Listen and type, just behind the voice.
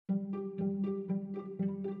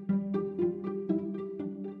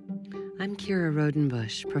I'm Kira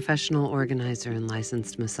Rodenbush, professional organizer and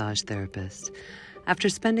licensed massage therapist. After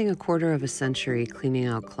spending a quarter of a century cleaning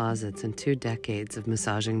out closets and 2 decades of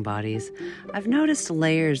massaging bodies, I've noticed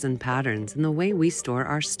layers and patterns in the way we store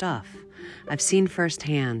our stuff. I've seen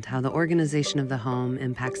firsthand how the organization of the home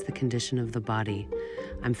impacts the condition of the body.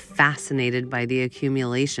 I'm fascinated by the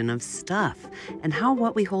accumulation of stuff and how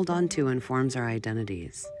what we hold on to informs our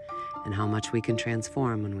identities, and how much we can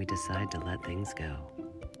transform when we decide to let things go.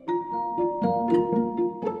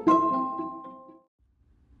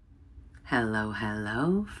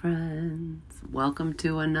 Hello, friends. Welcome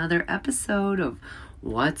to another episode of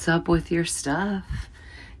What's Up With Your Stuff.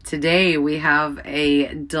 Today we have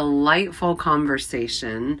a delightful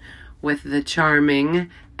conversation with the charming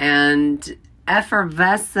and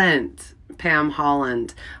effervescent Pam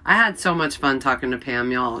Holland. I had so much fun talking to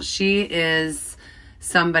Pam, y'all. She is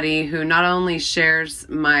somebody who not only shares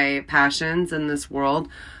my passions in this world,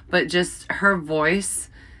 but just her voice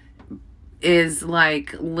is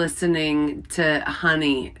like listening to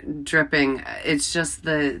honey dripping. It's just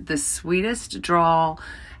the sweetest drawl,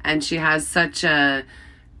 and she has such a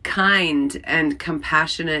kind and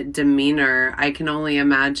compassionate demeanor. I can only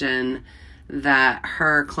imagine that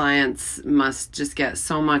her clients must just get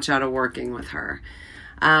so much out of working with her.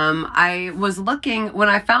 I was looking, when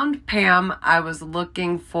I found Pam, I was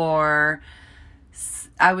looking for,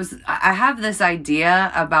 I have this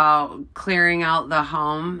idea about clearing out the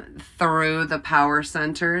home through the power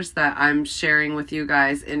centers that I'm sharing with you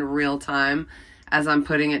guys in real time as I'm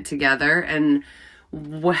putting it together. And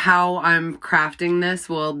how I'm crafting this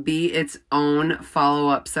will be its own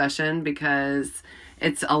follow-up session, because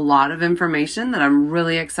it's a lot of information that I'm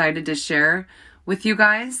really excited to share with you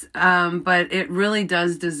guys. But it really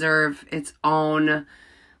does deserve its own,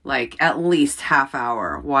 like, at least half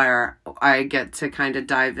hour where I get to kind of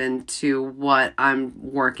dive into what I'm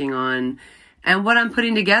working on and what I'm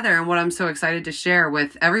putting together and what I'm so excited to share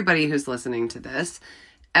with everybody who's listening to this,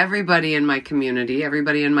 everybody in my community,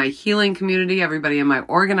 everybody in my healing community, everybody in my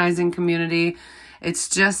organizing community. It's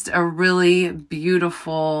just a really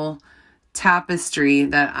beautiful tapestry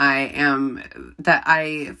that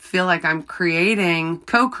I feel like I'm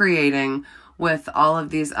co-creating with all of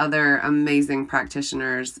these other amazing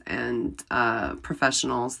practitioners and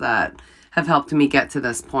professionals that have helped me get to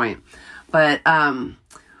this point. But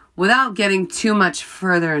without getting too much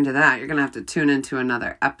further into that, you're going to have to tune into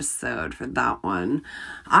another episode for that one.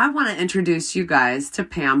 I want to introduce you guys to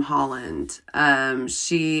Pam Holland.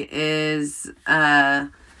 She is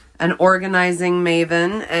an organizing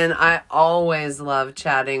maven, and I always love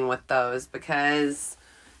chatting with those, because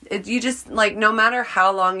you just, like, no matter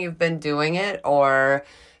how long you've been doing it or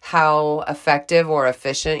how effective or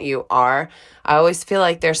efficient you are, I always feel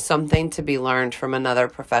like there's something to be learned from another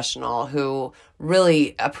professional who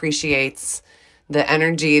really appreciates the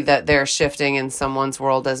energy that they're shifting in someone's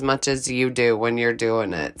world as much as you do when you're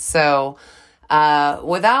doing it. So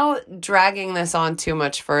without dragging this on too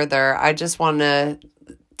much further, I just want to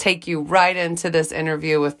take you right into this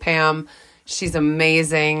interview with Pam. She's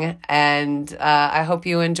amazing, and I hope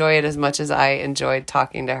you enjoy it as much as I enjoyed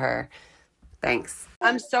talking to her. Thanks.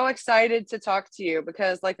 I'm so excited to talk to you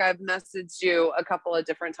because, like, I've messaged you a couple of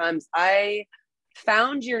different times. I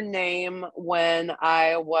found your name when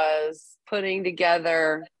I was putting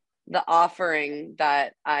together the offering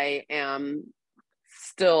that I am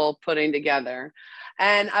still putting together.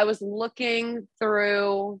 And I was looking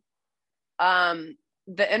through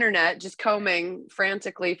the internet, just combing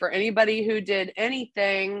frantically for anybody who did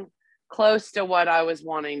anything close to what I was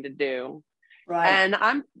wanting to do. Right. And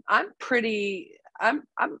I'm a pretty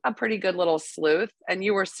good little sleuth, and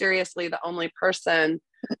you were seriously the only person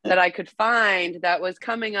that I could find that was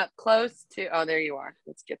coming up close to. Oh, there you are.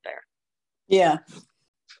 Let's get there. Yeah.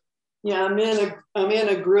 I'm in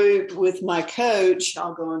a group with my coach.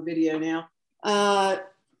 I'll go on video now.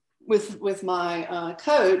 With my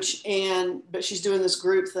coach, but she's doing this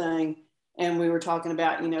group thing, and we were talking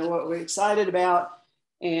about, what we're excited about,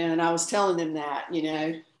 and I was telling them that,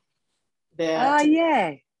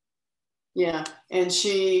 yeah, and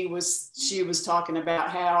she was talking about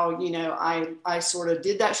how, I sort of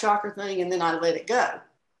did that chakra thing and then I let it go,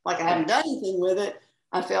 like I haven't done anything with it.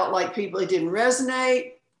 I felt like it didn't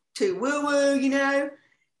resonate, too woo-woo,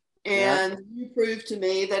 and you proved to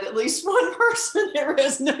me that at least one person it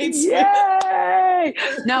resonates Yay!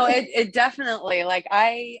 With. No, it definitely, like,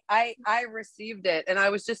 I received it, and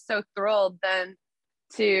I was just so thrilled then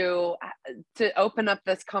to open up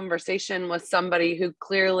this conversation with somebody who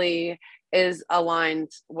clearly is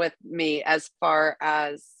aligned with me as far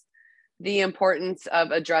as the importance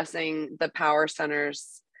of addressing the power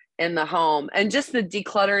centers in the home, and just the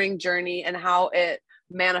decluttering journey and how it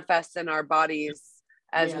manifests in our bodies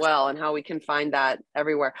as well, and how we can find that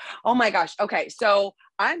everywhere. Oh my gosh. Okay. So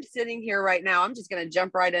I'm sitting here right now. I'm just going to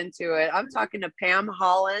jump right into it. I'm talking to Pam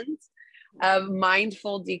Holland of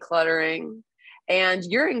Mindful Decluttering, and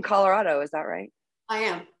you're in Colorado. Is that right? I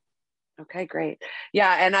am. Okay, great.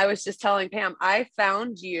 Yeah. And I was just telling Pam, I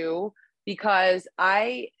found you because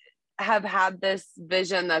I have had this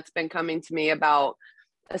vision that's been coming to me about,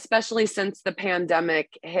 especially since the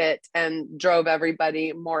pandemic hit and drove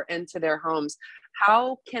everybody more into their homes.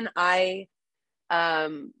 How can I,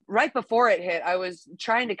 right before it hit, I was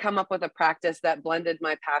trying to come up with a practice that blended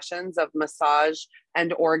my passions of massage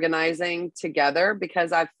and organizing together,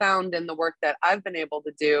 because I've found in the work that I've been able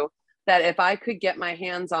to do that if I could get my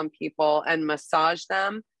hands on people and massage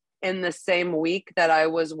them in the same week that I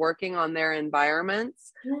was working on their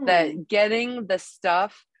environments, that getting the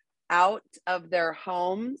stuff out of their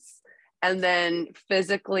homes and then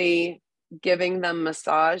physically giving them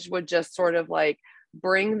massage would just sort of like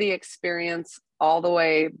bring the experience all the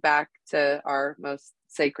way back to our most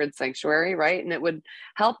sacred sanctuary, right? And it would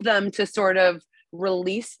help them to sort of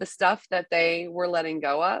release the stuff that they were letting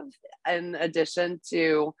go of. In addition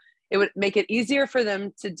to, it would make it easier for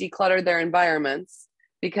them to declutter their environments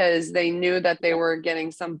because they knew that they were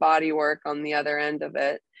getting some body work on the other end of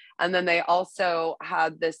it. And then they also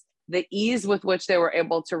had the ease with which they were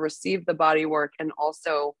able to receive the body work and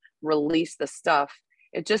also release the stuff.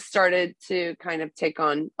 It just started to kind of take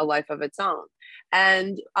on a life of its own.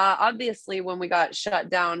 And obviously, when we got shut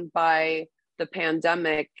down by the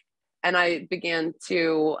pandemic, and I began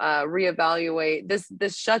to reevaluate,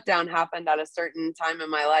 this shutdown happened at a certain time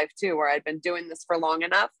in my life too, where I'd been doing this for long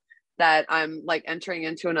enough that I'm like entering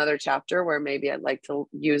into another chapter where maybe I'd like to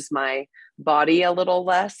use my body a little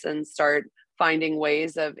less and start finding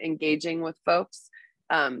ways of engaging with folks.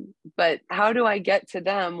 But how do I get to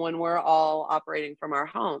them when we're all operating from our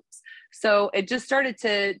homes? So it just started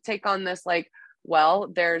to take on this, like, well,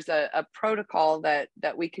 there's a protocol that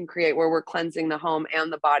we can create where we're cleansing the home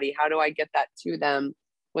and the body. How do I get that to them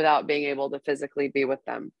without being able to physically be with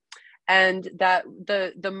them? And that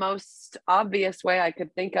the most obvious way I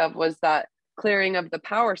could think of was that clearing of the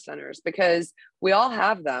power centers, because we all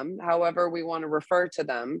have them, however we want to refer to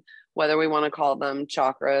them, whether we want to call them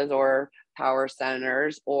chakras or power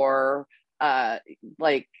centers or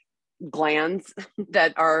like glands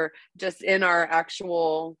that are just in our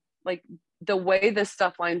actual, like the way this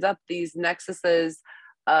stuff lines up, these nexuses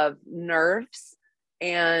of nerves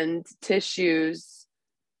and tissues,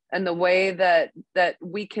 and the way that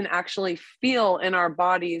we can actually feel in our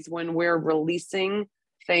bodies when we're releasing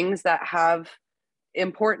things that have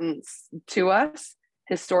importance to us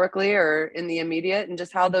historically or in the immediate, and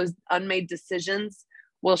just how those unmade decisions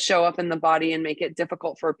will show up in the body and make it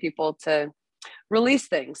difficult for people to release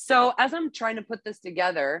things. So as I'm trying to put this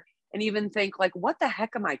together and even think like, what the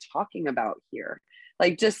heck am I talking about here?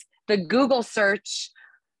 Like just the Google search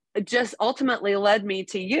just ultimately led me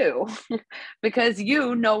to you because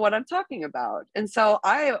you know what I'm talking about. And so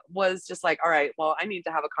I was just like, all right, well, I need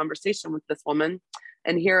to have a conversation with this woman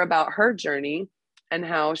and hear about her journey and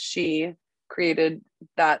how she created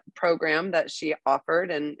that program that she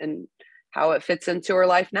offered and how it fits into her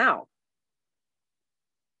life now.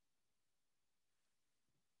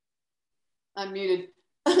 I'm muted.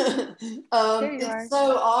 It's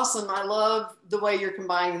so awesome. I love the way you're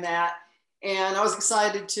combining that. And I was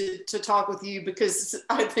excited to talk with you because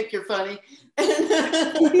I think you're funny.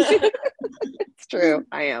 It's true.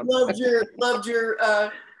 I am. Loved your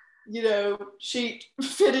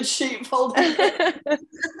fitted sheet folding.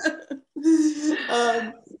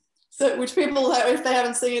 So which people, if they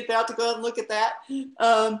haven't seen it, they have to go ahead and look at that.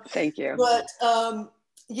 Thank you. But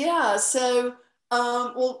yeah, so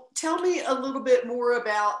well, tell me a little bit more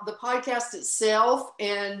about the podcast itself,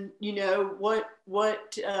 and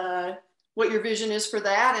what your vision is for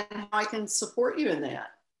that, and how I can support you in that.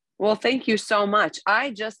 Well, thank you so much. I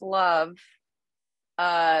just love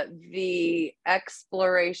the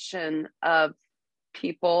exploration of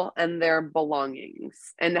people and their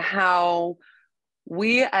belongings, and how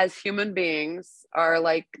we as human beings are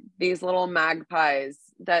like these little magpies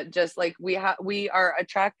that just like we are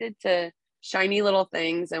attracted to shiny little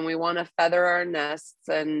things, and we want to feather our nests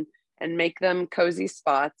and make them cozy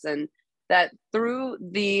spots, and that through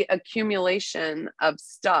the accumulation of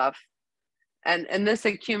stuff, and this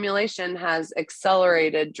accumulation has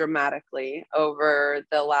accelerated dramatically over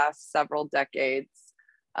the last several decades.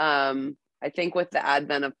 I think with the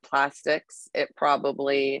advent of plastics, it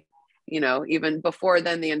probably, even before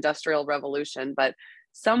then, the Industrial Revolution, but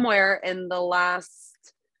somewhere in the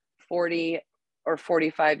last 40 or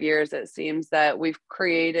 45 years, it seems that we've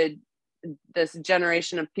created this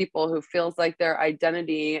generation of people who feels like their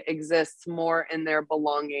identity exists more in their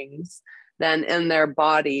belongings than in their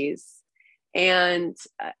bodies. And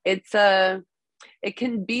it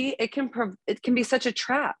can be such a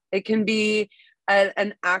trap. It can be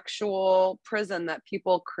an actual prison that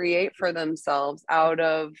people create for themselves out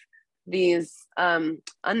of these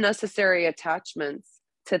unnecessary attachments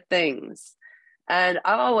to things. And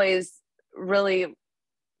I've always really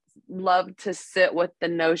loved to sit with the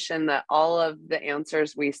notion that all of the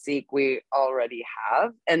answers we seek, we already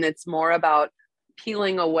have. And it's more about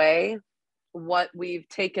peeling away what we've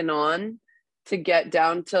taken on to get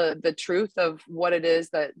down to the truth of what it is,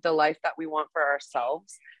 that the life that we want for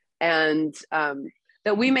ourselves. And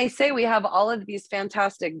that we may say we have all of these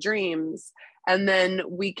fantastic dreams, and then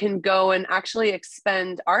we can go and actually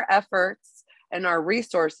expend our efforts and our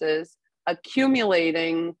resources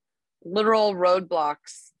accumulating literal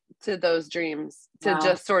roadblocks to those dreams, to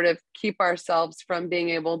just sort of keep ourselves from being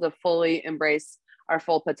able to fully embrace our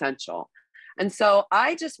full potential. And so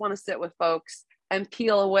I just want to sit with folks and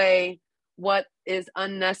peel away what is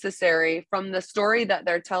unnecessary from the story that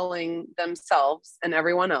they're telling themselves and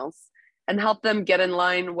everyone else, and help them get in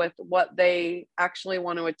line with what they actually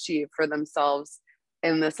want to achieve for themselves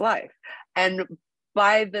in this life. And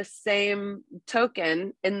by the same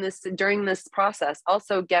token, during this process,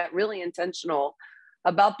 also get really intentional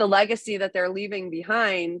about the legacy that they're leaving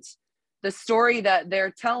behind, the story that they're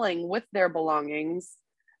telling with their belongings,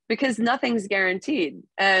 because nothing's guaranteed.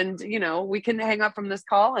 And, we can hang up from this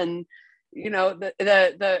call and,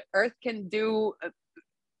 the earth can do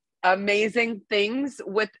amazing things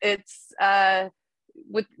with its,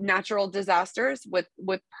 with natural disasters,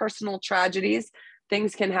 with personal tragedies.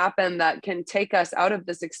 Things can happen that can take us out of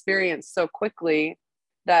this experience so quickly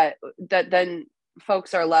that then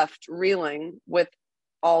folks are left reeling with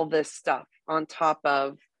all this stuff on top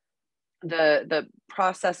of the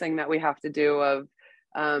processing that we have to do of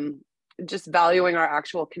just valuing our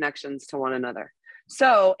actual connections to one another.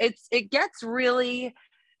 So it gets really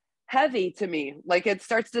heavy to me. Like, it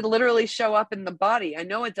starts to literally show up in the body. I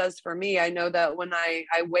know it does for me. I know that when I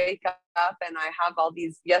wake up and I have all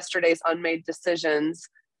these yesterday's unmade decisions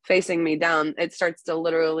facing me down, it starts to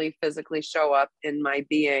literally physically show up in my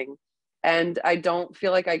being. And I don't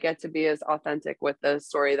feel like I get to be as authentic with the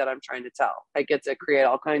story that I'm trying to tell. I get to create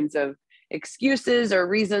all kinds of excuses or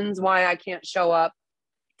reasons why I can't show up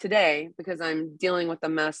today because I'm dealing with the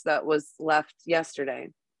mess that was left yesterday.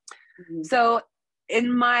 Mm-hmm. So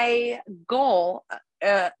in my goal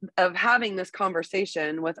of having this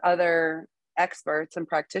conversation with other experts and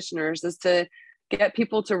practitioners is to get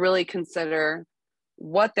people to really consider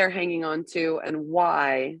what they're hanging on to and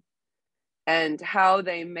why, and how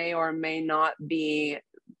they may or may not be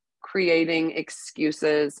creating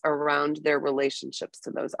excuses around their relationships to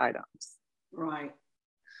those items. Right.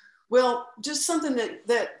 Well, just something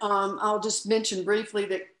that I'll just mention briefly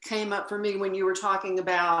that came up for me when you were talking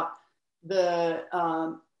about the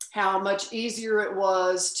how much easier it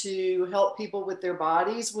was to help people with their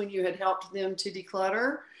bodies when you had helped them to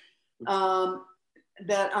declutter.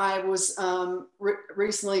 That I was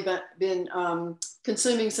recently been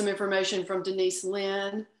consuming some information from Denise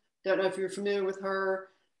Lin. Don't know if you're familiar with her,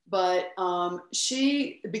 but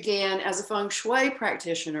she began as a feng shui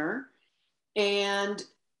practitioner, and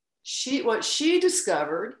what she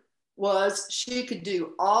discovered was she could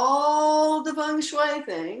do all the feng shui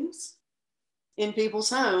things in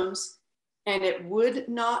people's homes, and it would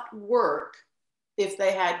not work if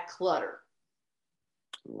they had clutter.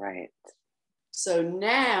 Right. So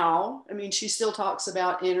now, I mean, she still talks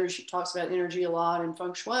about energy. She talks about energy a lot in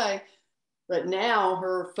feng shui, but now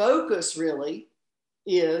her focus really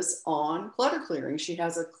is on clutter clearing. She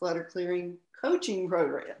has a clutter clearing coaching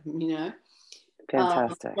program,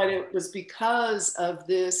 Fantastic. But it was because of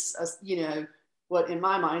this, what in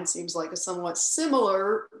my mind seems like a somewhat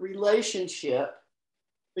similar relationship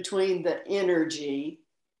between the energy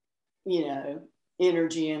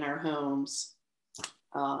in our homes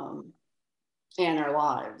and our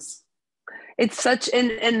lives. It's such,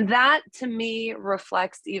 and that to me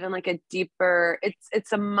reflects even like a deeper,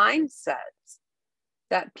 it's a mindset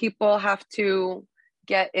that people have to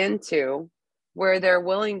get into, where they're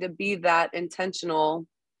willing to be that intentional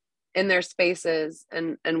in their spaces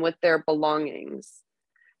and with their belongings.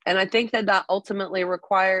 And I think that ultimately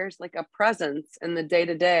requires like a presence in the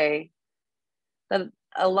day-to-day that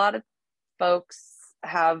a lot of folks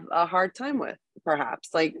have a hard time with,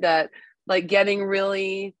 perhaps, like that, like getting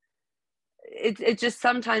really, it just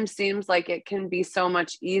sometimes seems like it can be so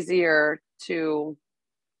much easier to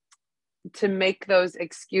to make those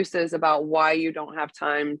excuses about why you don't have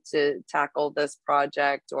time to tackle this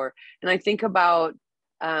project. And I think about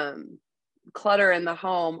clutter in the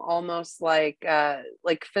home almost like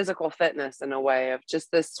physical fitness, in a way of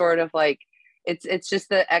just this sort of like, it's just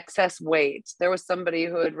the excess weight. There was somebody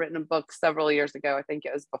who had written a book several years ago, I think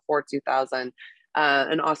it was before 2000,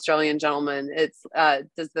 an Australian gentleman. It's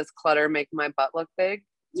Does this clutter make my butt look big?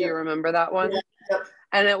 Do you remember that one? Yep.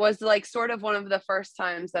 And it was like sort of one of the first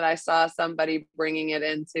times that I saw somebody bringing it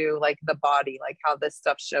into like the body, like how this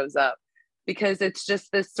stuff shows up, because it's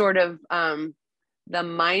just this sort of the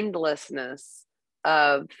mindlessness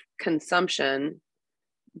of consumption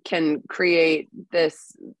can create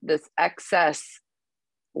this excess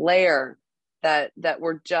layer that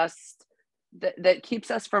we're just that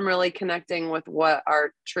keeps us from really connecting with what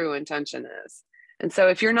our true intention is. And so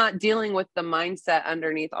if you're not dealing with the mindset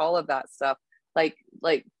underneath all of that stuff, like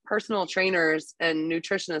personal trainers and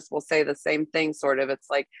nutritionists will say the same thing, sort of. It's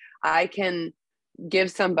like, I can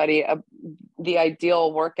give somebody the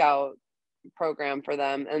ideal workout program for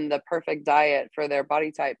them and the perfect diet for their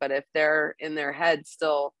body type, but if they're in their head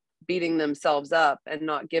still beating themselves up and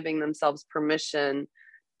not giving themselves permission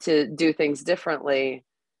to do things differently,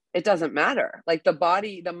 it doesn't matter. Like the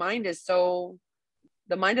mind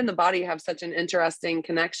and the body have such an interesting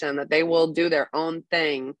connection that they will do their own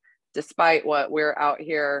thing despite what we're out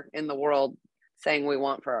here in the world saying we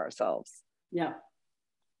want for ourselves. Yeah.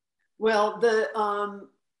 Well,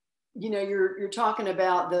 you're talking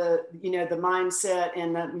about the mindset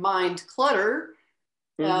and the mind clutter.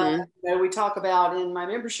 We talk about in my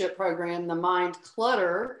membership program, the mind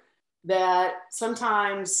clutter, that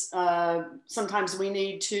sometimes we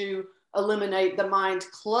need to eliminate the mind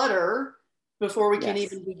clutter before we can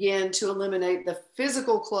even begin to eliminate the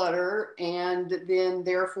physical clutter, and then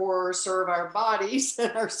therefore serve our bodies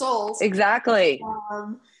and our souls. Exactly.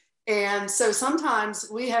 And so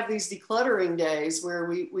sometimes we have these decluttering days where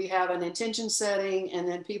we have an intention setting, and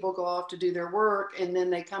then people go off to do their work, and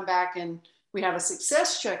then they come back and we have a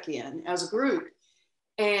success check-in as a group.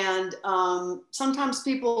 And sometimes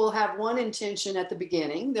people have one intention at the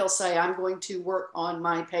beginning. They'll say, I'm going to work on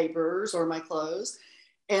my papers or my clothes.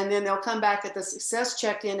 And then they'll come back at the success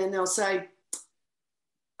check-in and they'll say,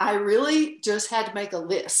 I really just had to make a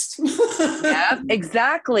list. Yeah,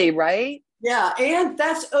 exactly. Right. Yeah. And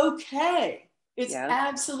that's okay. It's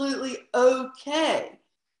absolutely okay.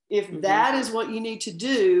 If that is what you need to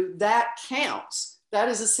do, that counts. That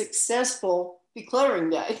is a successful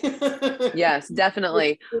decluttering day. Yes,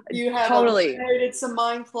 definitely. If you have eliminated some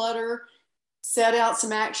mind clutter, set out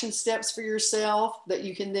some action steps for yourself that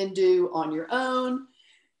you can then do on your own.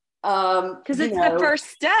 Because it's the first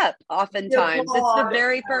step. Oftentimes it's the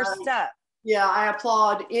very first step. Yeah, I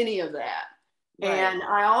applaud any of that. Right. And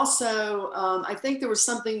I also, I think there was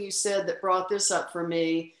something you said that brought this up for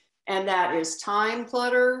me, and that is time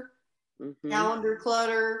clutter, calendar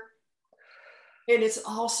clutter. And it's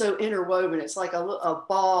also interwoven. It's like a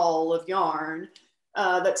ball of yarn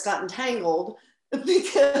that's gotten tangled,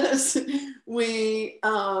 because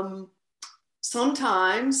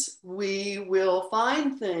sometimes we will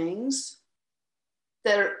find things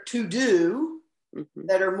that are to do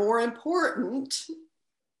that are more important.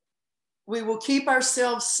 We will keep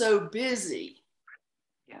ourselves so busy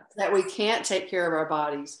that we can't take care of our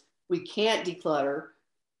bodies. We can't declutter.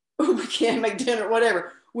 We can't make dinner,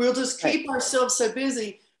 whatever. We'll just keep ourselves so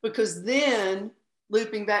busy, because then,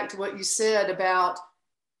 looping back to what you said about,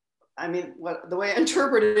 the way I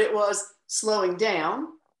interpreted it was slowing down,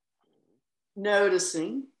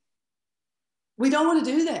 noticing. We don't want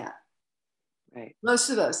to do that. Right. Most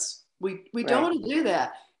of us, we don't want to do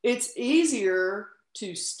that. It's easier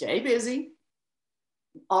to stay busy,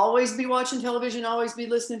 always be watching television, always be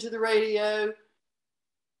listening to the radio,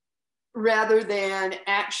 rather than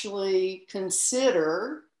actually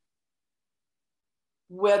consider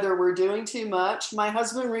whether we're doing too much. My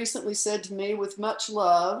husband recently said to me, with much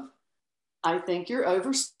love, I think you're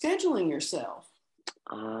overscheduling yourself.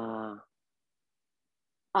 I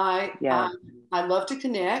love to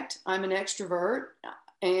connect. I'm an extrovert,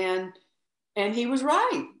 and he was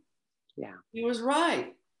right. Yeah, he was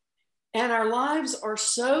right. And our lives are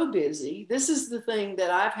so busy. This is the thing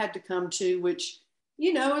that I've had to come to, which,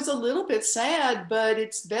 is a little bit sad, but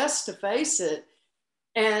it's best to face it.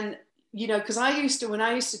 And, because when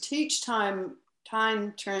I used to teach time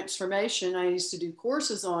transformation, I used to do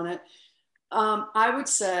courses on it. I would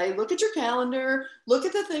say, look at your calendar, look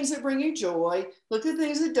at the things that bring you joy, look at the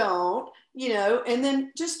things that don't, and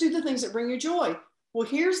then just do the things that bring you joy. Well,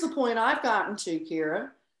 here's the point I've gotten to, Kira.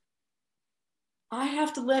 I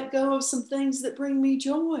have to let go of some things that bring me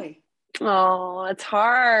joy. Oh, it's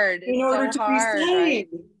hard. in It's order so to be hard, right?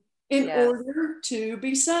 sane, in Yes. order to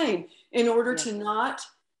be sane, in order Yes. to not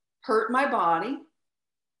hurt my body,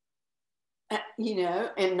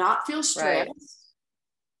 and not feel Right. stressed.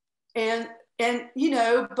 And,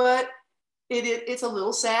 but it's a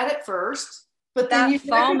little sad at first, but then That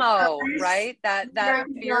FOMO, right? you That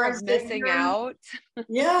fear of recognize that missing out.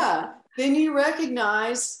 yeah, then you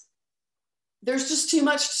recognize there's just too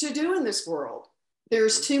much to do in this world.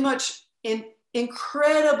 There's too much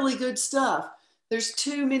incredibly good stuff. There's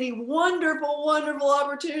too many wonderful, wonderful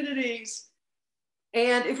opportunities.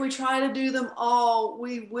 And if we try to do them all,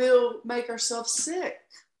 we will make ourselves sick.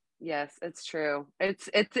 Yes, it's true.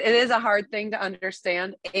 It is a hard thing to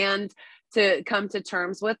understand and to come to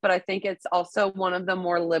terms with, but I think it's also one of the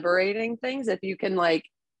more liberating things if you can like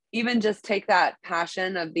even just take that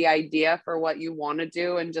passion of the idea for what you want to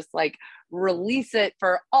do and just like release it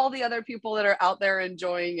for all the other people that are out there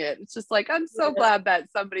enjoying it. It's just like I'm so Yeah. glad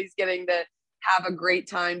that somebody's getting to have a great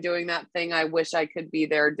time doing that thing I wish I could be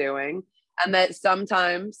there doing. And that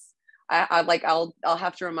sometimes I'll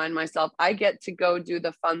have to remind myself I get to go do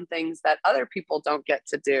the fun things that other people don't get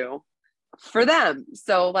to do for them.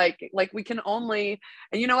 So like we can only,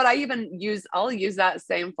 and you know what, I'll use that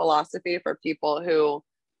same philosophy for people who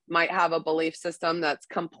might have a belief system that's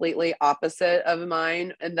completely opposite of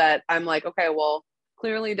mine, and that I'm like, okay, well,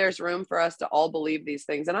 clearly there's room for us to all believe these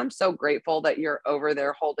things, and I'm so grateful that you're over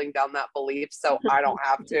there holding down that belief so I don't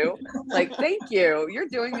have to. Like, thank you, you're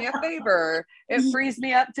doing me a favor. It frees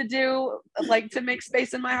me up to do, like, to make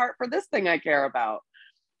space in my heart for this thing I care about.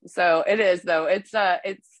 So it is, though, it's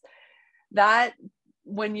that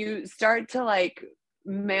when you start to like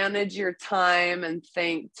manage your time and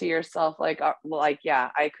think to yourself like yeah,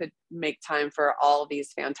 I could make time for all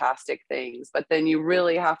these fantastic things, but then you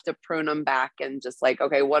really have to prune them back and just like,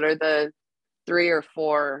 okay, what are the 3 or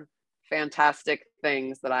 4 fantastic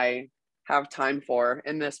things that I have time for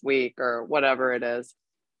in this week or whatever it is.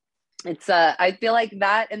 It's I feel like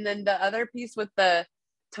that. And then the other piece with the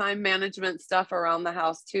time management stuff around the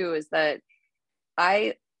house too is that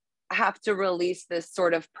I have to release this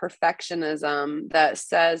sort of perfectionism that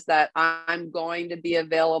says that I'm going to be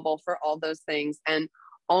available for all those things and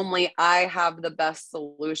only I have the best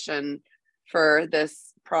solution for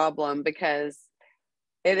this problem, because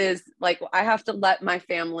it is like I have to let my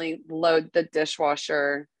family load the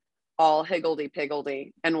dishwasher all higgledy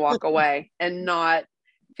piggledy and walk away and not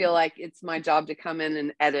feel like it's my job to come in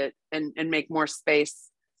and edit and make more space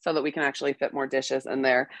so that we can actually fit more dishes in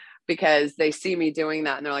there, because they see me doing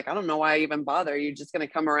that and they're like, I don't know why I even bother. You're just going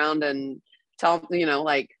to come around and tell,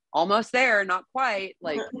 like almost there, not quite.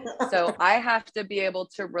 Like, so I have to be able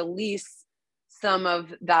to release some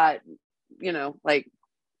of that, like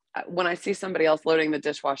when I see somebody else loading the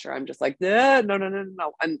dishwasher, I'm just like, no.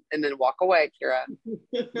 And then walk away, Kira.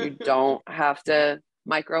 You don't have to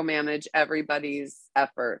micromanage everybody's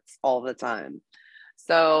efforts all the time.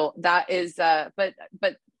 So that is, but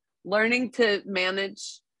learning to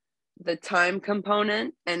manage the time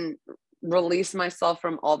component and release myself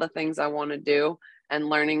from all the things I want to do, and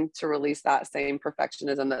learning to release that same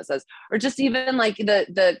perfectionism that says, or just even like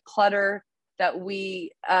the clutter that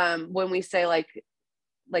we, when we say like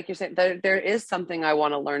you're saying, there is something I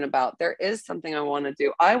want to learn about. There is something I want to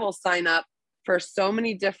do. I will sign up for so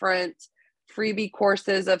many different freebie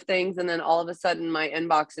courses of things. And then all of a sudden my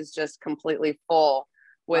inbox is just completely full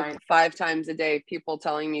with Right. 5 times a day, people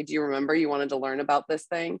telling me, do you remember you wanted to learn about this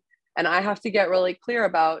thing? And I have to get really clear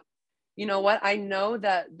about, you know what? I know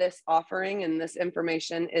that this offering and this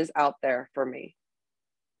information is out there for me.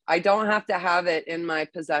 I don't have to have it in my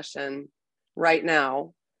possession right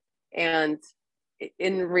now. And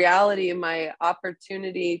in reality, my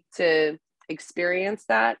opportunity to experience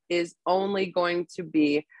that is only going to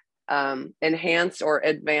be enhanced or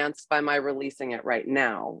advanced by my releasing it right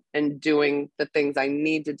now and doing the things I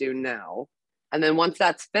need to do now. And then once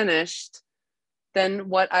that's finished, then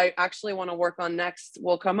what I actually want to work on next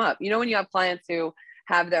will come up. When you have clients who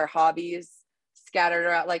have their hobbies scattered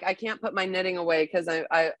around, like I can't put my knitting away because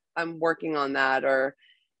I'm working on that, or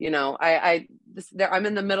I'm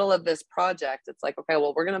in the middle of this project. It's like, okay,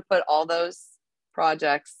 well, we're going to put all those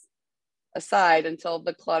projects aside until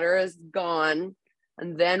the clutter is gone.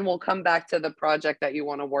 And then we'll come back to the project that you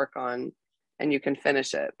want to work on and you can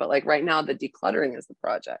finish it. But like right now, the decluttering is the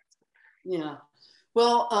project. Yeah.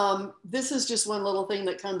 Well, this is just one little thing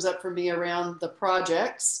that comes up for me around the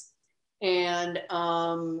projects. And,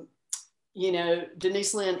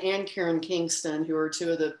 Denise Lynn and Karen Kingston, who are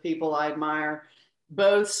two of the people I admire,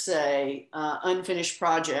 both say unfinished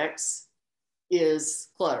projects is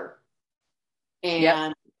clutter. Yep.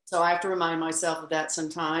 And So I have to remind myself of that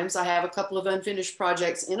sometimes. I have a couple of unfinished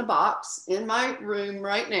projects in a box in my room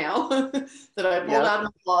right now that I pulled out of my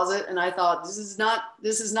closet, and I thought, this is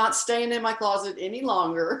not staying in my closet any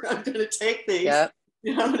longer. I'm going to take these. Yep.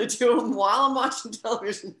 I'm going to do them while I'm watching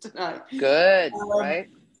television tonight. Good, right?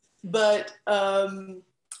 But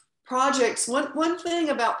projects, one thing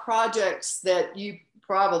about projects that you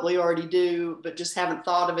probably already do, but just haven't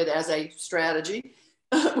thought of it as a strategy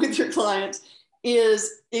with your clients,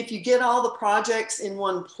 is if you get all the projects in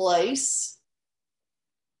one place,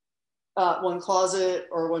 one closet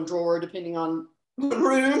or one drawer, depending on one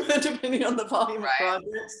room, depending on the volume of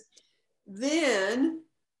projects, then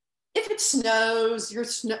if it snows,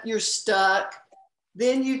 you're stuck,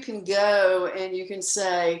 then you can go and you can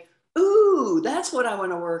say, ooh, that's what I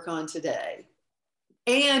want to work on today.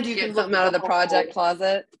 And you Get can something out of the project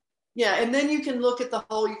closet. Yeah, and then you can look at the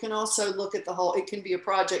whole. You can also look at the whole. It can be a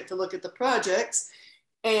project to look at the projects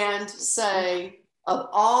and say, of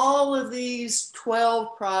all of these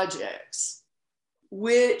 12 projects,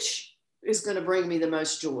 which is going to bring me the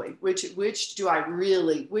most joy? Which am I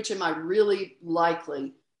really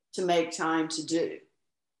likely to make time to do?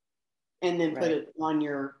 And then put it on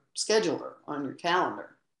your scheduler, on your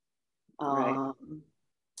calendar.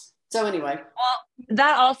 So anyway. Well,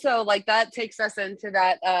 that also, like, that takes us into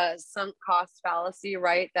that sunk cost fallacy,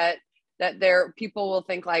 right? That there, people will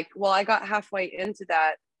think like, well, I got halfway into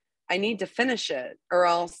that, I need to finish it, or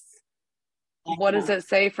else what does it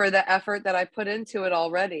say for the effort that I put into it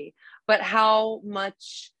already? But how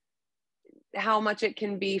much it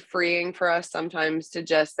can be freeing for us sometimes to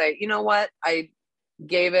just say, you know what, I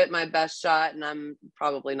gave it my best shot and I'm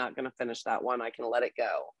probably not going to finish that one. I can let it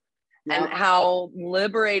go. Yep. And how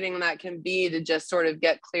liberating that can be to just sort of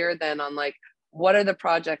get clear then on like, what are the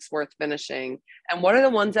projects worth finishing? And what are the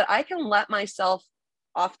ones that I can let myself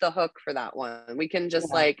off the hook for that one? We can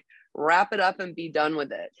just like wrap it up and be done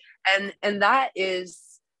with it. And that is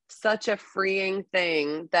such a freeing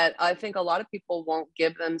thing that I think a lot of people won't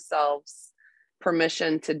give themselves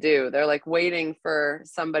permission to do. They're like waiting for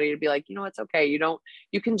somebody to be like, you know, it's okay.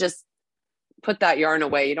 You can just put that yarn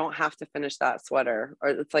away. You don't have to finish that sweater. Or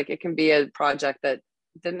it's like, it can be a project that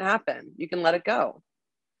didn't happen. You can let it go.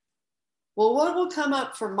 Well, what will come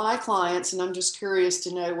up for my clients, and I'm just curious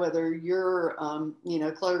to know whether your,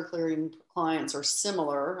 clutter clearing clients are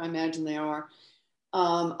similar. I imagine they are.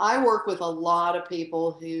 I work with a lot of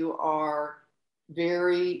people who are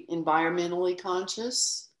very environmentally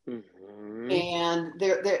conscious, and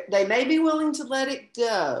they may be willing to let it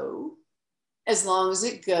go as long as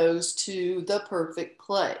it goes to the perfect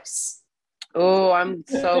place. Oh, I'm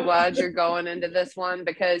so glad you're going into this one,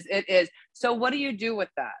 because it is. So what do you do with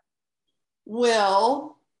that?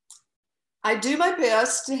 Well, I do my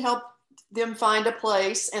best to help them find a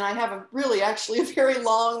place. And I have actually a very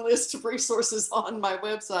long list of resources on my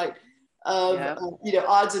website of,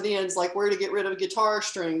 odds and ends, like where to get rid of guitar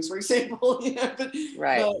strings, for example.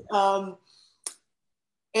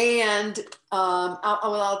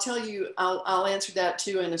 I'll tell you, I'll answer that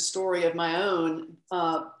too in a story of my own.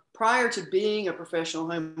 Prior to being a professional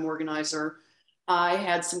home organizer, I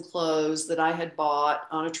had some clothes that I had bought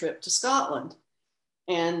on a trip to Scotland,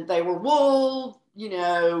 and they were wool.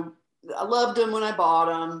 I loved them when I bought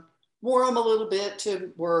them, wore them a little bit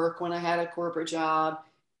to work when I had a corporate job.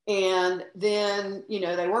 And then,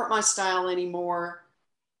 they weren't my style anymore.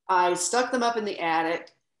 I stuck them up in the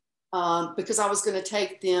attic because I was going to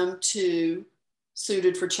take them to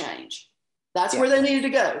Suited for Change. That's where they needed to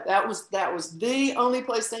go. That was the only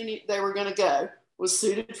place they were going to go, was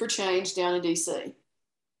Suited for Change down in DC.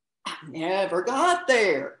 I never got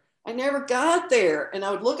there. And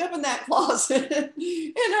I would look up in that closet and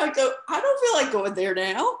I would go, I don't feel like going there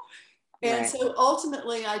now. And so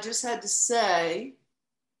ultimately I just had to say,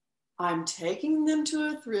 I'm taking them to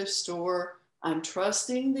a thrift store. I'm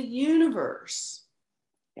trusting the universe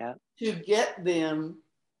to get them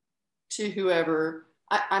to whoever.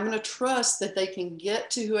 I'm going to trust that they can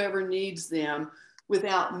get to whoever needs them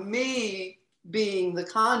without me being the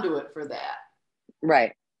conduit for that.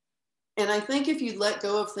 Right. And I think if you let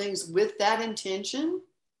go of things with that intention,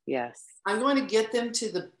 I'm going to get them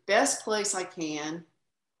to the best place I can,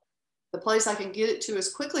 the place I can get it to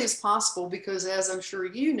as quickly as possible, because as I'm sure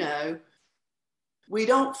you know, we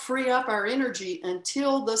don't free up our energy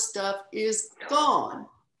until the stuff is gone.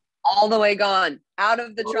 All the way gone, out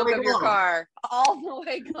of the trunk of your car, all the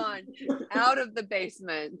way gone, out of the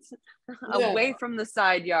basement, away from the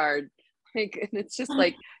side yard. And it's just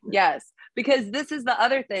like, yes, because this is the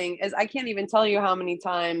other thing, is I can't even tell you how many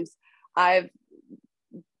times I've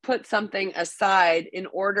put something aside in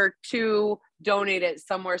order to donate it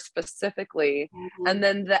somewhere specifically. Mm-hmm. And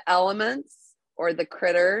then the elements or the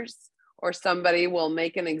critters or somebody will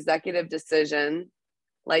make an executive decision.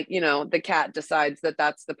 Like, the cat decides that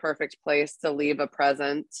that's the perfect place to leave a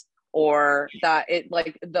present, or that it,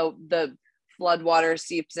 like, the flood water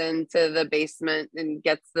seeps into the basement and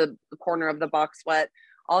gets the corner of the box wet.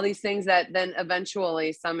 All these things that then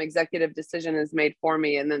eventually some executive decision is made for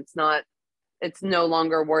me, and it's no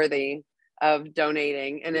longer worthy of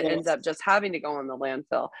donating, and it ends up just having to go on the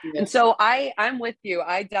landfill. And so I'm with you.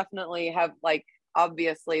 I definitely have, like,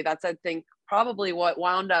 obviously that's, I think, probably what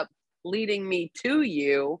wound up leading me to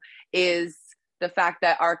you is the fact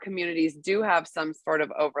that our communities do have some sort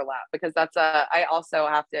of overlap, because I also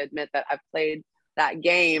have to admit that I've played that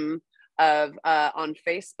game of on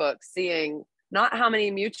Facebook, seeing not how many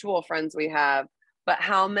mutual friends we have, but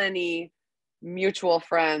how many mutual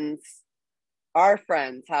friends our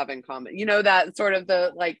friends have in common. That sort of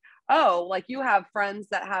the, like, oh, like, you have friends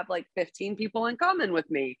that have like 15 people in common with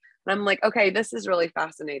me. And I'm like, okay, this is really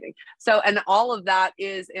fascinating. So, and all of that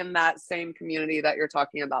is in that same community that you're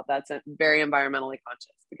talking about. That's very environmentally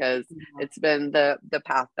conscious, because it's been the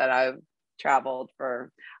path that I've traveled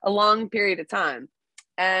for a long period of time.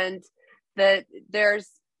 And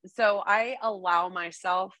so I allow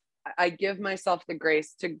myself, I give myself the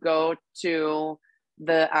grace to go to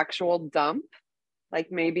the actual dump,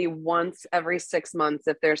 like maybe once every 6 months,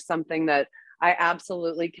 if there's something that I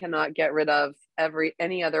absolutely cannot get rid of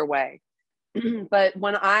any other way. But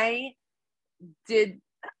when I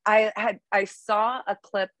saw a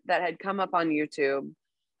clip that had come up on YouTube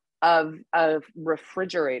of a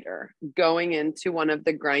refrigerator going into one of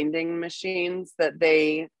the grinding machines that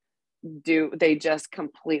they just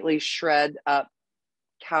completely shred up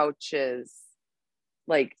couches,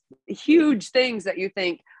 like huge things that you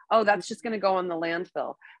think, oh, that's just going to go on the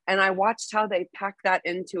landfill. And I watched how they pack that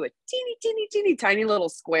into a teeny tiny little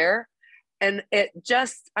square. And it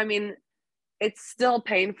just, I mean, it's still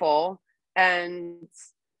painful and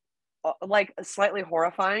like slightly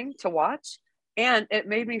horrifying to watch. And it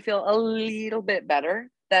made me feel a little bit better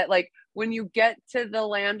that, like, when you get to the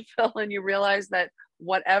landfill and you realize that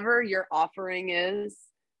whatever your offering is,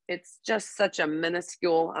 it's just such a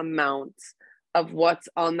minuscule amount of what's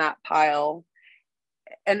on that pile.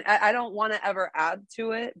 And I don't want to ever add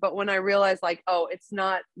to it. But when I realize, like, oh, it's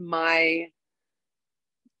not my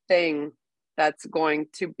thing that's going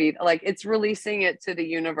to be, like, it's releasing it to the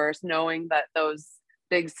universe, knowing that those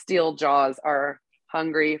big steel jaws are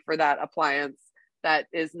hungry for that appliance that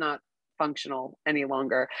is not functional any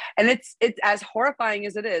longer. And it's as horrifying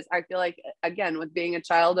as it is. I feel like, again, with being a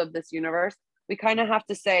child of this universe, we kind of have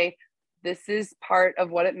to say, this is part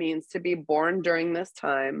of what it means to be born during this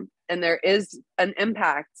time. And there is an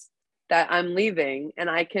impact that I'm leaving, and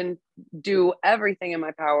I can do everything in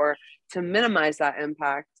my power to minimize that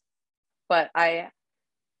impact. But I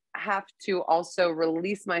have to also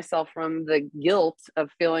release myself from the guilt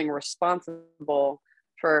of feeling responsible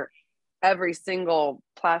for every single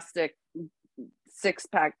plastic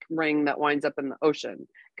 6-pack ring that winds up in the ocean,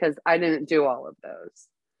 because I didn't do all of those.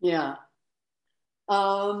 Yeah.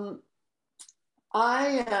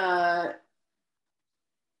 I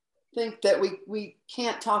think that we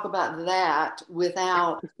can't talk about that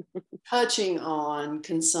without touching on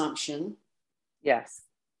consumption. Yes.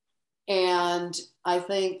 And I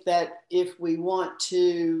think that if we want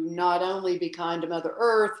to not only be kind to Mother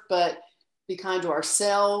Earth, but be kind to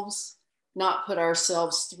ourselves, not put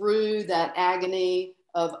ourselves through that agony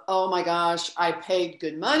of, oh my gosh, I paid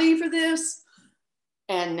good money for this,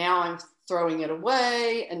 and now I'm throwing it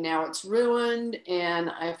away, and now it's ruined, and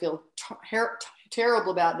I feel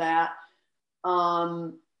terrible about that.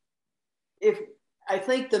 If I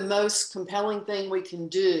think the most compelling thing we can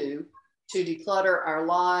do to declutter our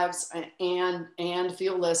lives and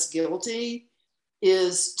feel less guilty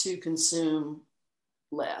is to consume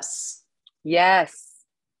less. Yes.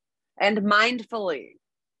 And mindfully.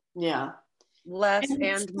 Yeah. Less and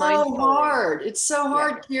it's mindfully. So hard. It's so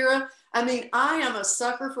hard, yeah. Kira. I mean, I am a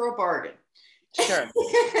sucker for a bargain. Sure.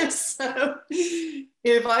 So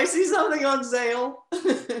if I see something on sale,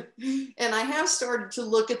 and I have started to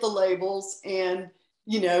look at the labels and,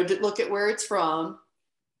 to look at where it's from,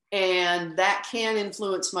 and that can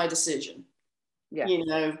influence my decision.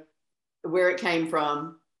 Yeah. Where it came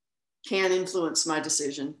from can influence my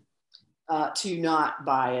decision to not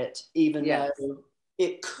buy it, even though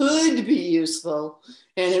it could be useful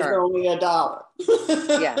and it's only $1.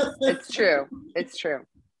 Yes, it's true. It's true.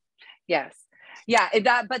 Yes. Yeah.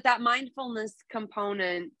 But that mindfulness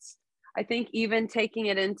component, I think, even taking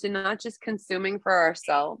it into not just consuming for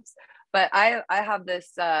ourselves, but I have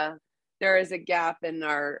this there is a gap in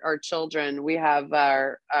our children. We have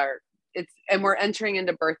and we're entering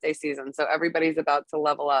into birthday season. So everybody's about to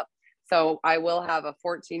level up. So I will have a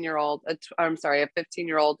 14-year-old, I'm sorry, a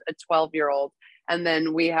 15-year-old, a 12-year-old. And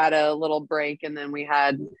then we had a little break, and then we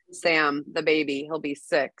had Sam, the baby, he'll be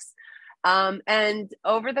 6. And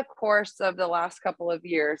over the course of the last couple of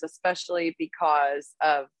years, especially because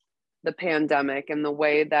of the pandemic and the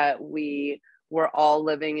way that we were all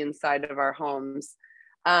living inside of our homes,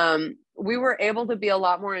 we were able to be a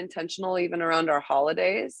lot more intentional even around our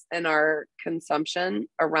holidays and our consumption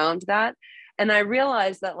around that. And I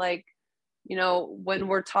realized that, like, you know, when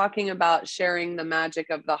we're talking about sharing the magic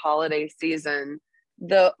of the holiday season,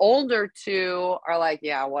 the older two are like,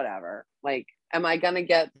 yeah, whatever. Like, am I going to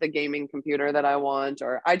get the gaming computer that I want?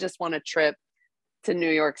 Or I just want a trip to New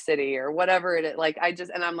York City or whatever it is. Like,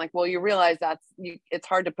 and I'm like, well, you realize it's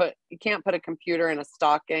hard to you can't put a computer in a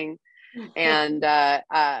stocking and,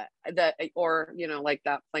 or, you know, like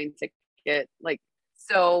that plane ticket, like,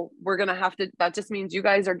 so we're going to have to, that just means you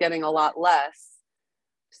guys are getting a lot less.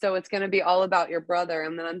 So it's going to be all about your brother.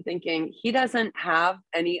 And then I'm thinking, he doesn't have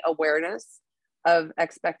any awareness of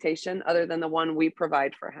expectation other than the one we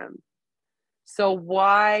provide for him. So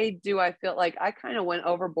why do I feel like I kind of went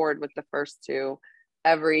overboard with the first two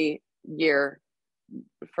every year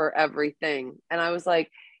for everything? And I was like,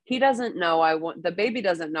 he doesn't know the baby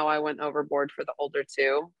doesn't know I went overboard for the older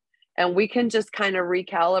two. And we can just kind of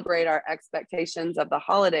recalibrate our expectations of the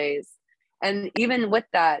holidays. And even with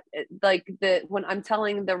that, like when I'm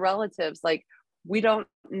telling the relatives, like, we don't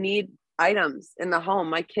need items in the home.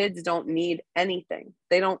 My kids don't need anything.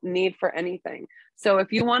 They don't need for anything. So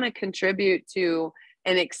if you want to contribute to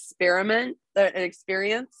an experience,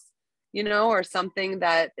 you know, or something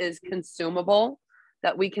that is consumable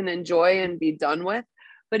that we can enjoy and be done with.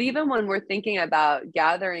 But even when we're thinking about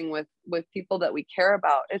gathering with people that we care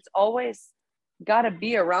about, it's always got to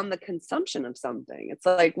be around the consumption of something. It's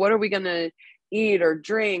like, what are we going to eat or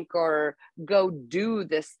drink or go do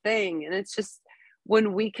this thing? And it's just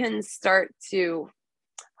when we can start to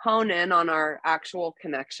hone in on our actual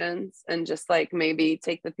connections and just like maybe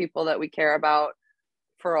take the people that we care about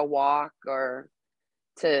for a walk or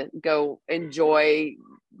to go enjoy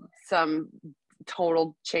some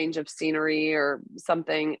total change of scenery or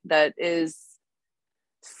something that is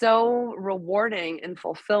so rewarding and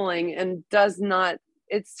fulfilling and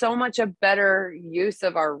it's so much a better use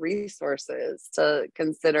of our resources to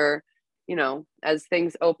consider, you know, as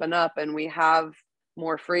things open up and we have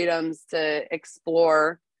more freedoms to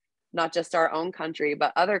explore not just our own country,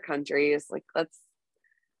 but other countries. Like, let's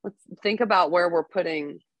think about where we're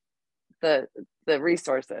putting the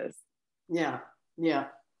resources. Yeah.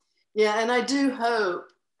 And I do hope,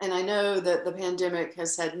 and I know that the pandemic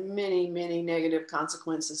has had many, many negative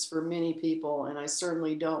consequences for many people. And I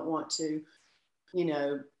certainly don't want to, you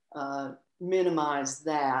know, minimize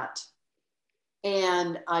that.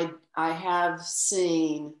 And I have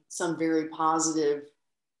seen some very positive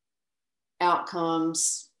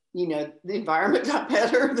outcomes. You know, the environment got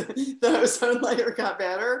better, the ozone layer got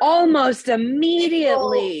better. Almost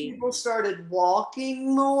immediately. People started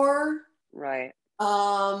walking more. Right.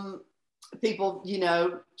 People, you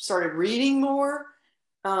know, started reading more.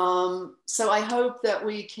 So I hope that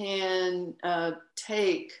we can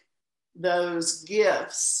take those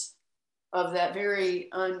gifts of that very,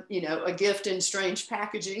 you know, a gift in strange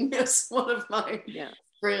packaging, as one of my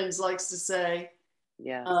friends likes to say.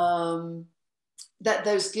 Yeah. That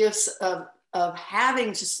those gifts of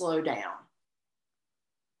having to slow down.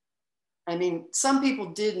 I mean, some people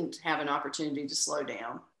didn't have an opportunity to slow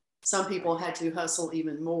down. Some people had to hustle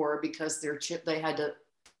even more because they had to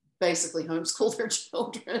basically homeschool their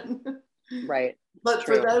children. Right. But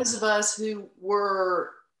for those of us who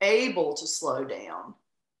were able to slow down,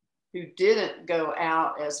 who didn't go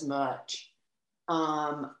out as much,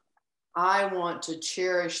 I want to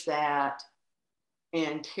cherish that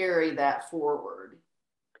and carry that forward.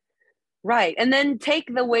 Right. And then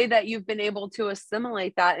take the way that you've been able to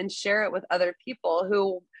assimilate that and share it with other people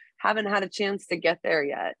who haven't had a chance to get there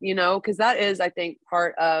yet, you know, because that is, I think,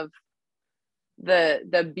 part of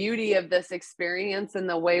the beauty of this experience and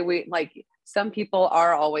the way we, like, some people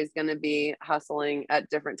are always going to be hustling at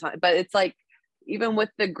different times, but it's like, even with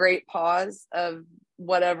the great pause of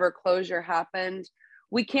whatever closure happened,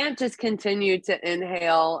 we can't just continue to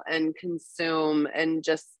inhale and consume and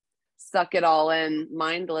just suck it all in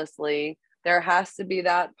mindlessly. There has to be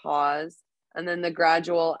that pause and then the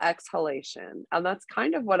gradual exhalation. And that's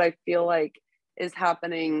kind of what I feel like is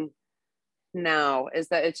happening now, is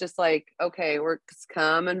that it's just like, okay, we're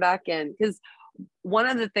coming back in. Because one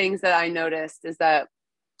of the things that I noticed is that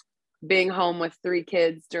being home with 3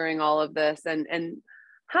 kids during all of this, and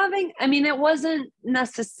having, I mean, it wasn't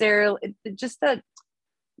necessarily just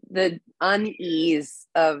the unease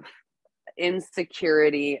of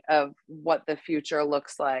insecurity of what the future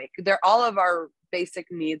looks like. All of our basic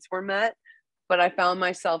needs were met, but I found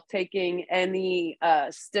myself taking any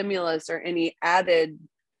stimulus or any added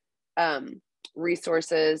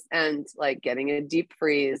resources and like getting a deep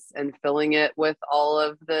freeze and filling it with all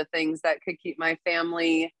of the things that could keep my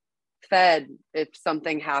family fed if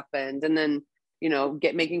something happened. And then, you know,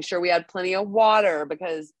 making sure we had plenty of water,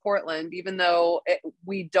 because Portland, even though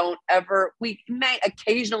we may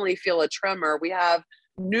occasionally feel a tremor, we have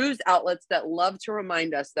news outlets that love to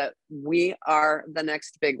remind us that we are the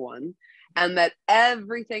next big one, and that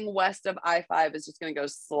everything west of I-5 is just going to go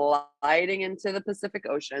sliding into the Pacific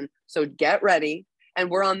Ocean. So get ready. And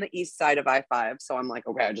we're on the east side of I-5. So I'm like,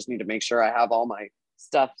 okay, I just need to make sure I have all my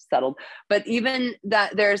stuff settled. But even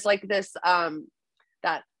that, there's like this,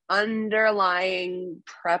 that underlying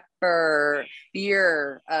prepper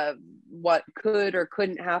fear of what could or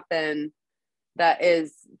couldn't happen, that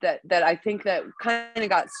I think that kind of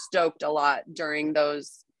got stoked a lot during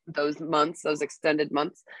those months, those extended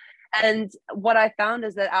months. And what I found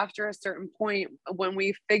is that after a certain point, when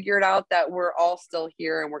we figured out that we're all still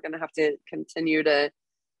here and we're going to have to continue to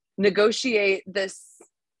negotiate this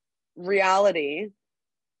reality,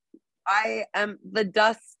 the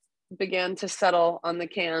dust began to settle on the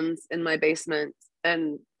cans in my basement.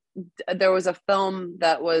 And there was a film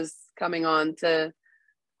that was coming on to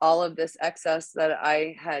all of this excess that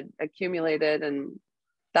I had accumulated, and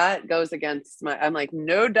that goes against I'm like,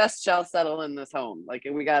 no dust shall settle in this home. Like,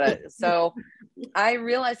 so I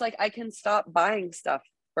realized like I can stop buying stuff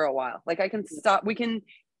for a while. Like we can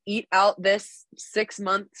eat out this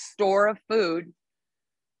 6-month store of food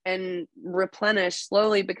and replenish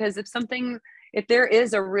slowly, because if there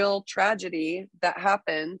is a real tragedy that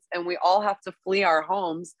happens and we all have to flee our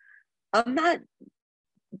homes, I'm not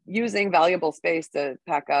using valuable space to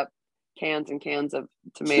pack up cans and cans of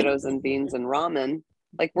tomatoes and beans and ramen.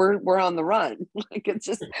 Like we're on the run. Like it's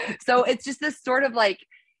just this sort of like,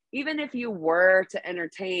 even if you were to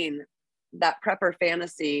entertain that prepper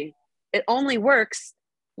fantasy, it only works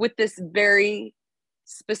with this very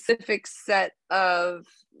specific set of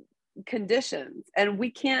conditions, and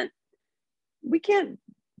we can't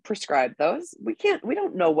prescribe those. We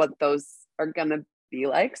don't know what those are going to be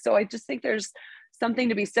like. So I just think there's something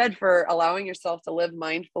to be said for allowing yourself to live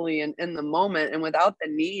mindfully and in the moment, and without the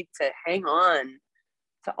need to hang on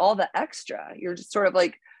to all the extra. You're just sort of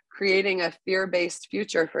like creating a fear-based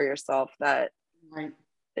future for yourself that right.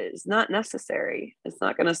 is not necessary. It's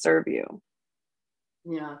not going to serve you.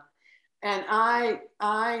 Yeah. And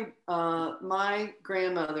my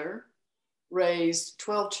grandmother raised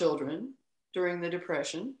 12 children during the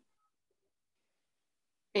Depression.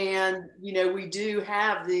 And, you know, we do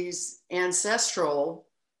have these ancestral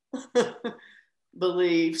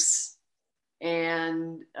beliefs,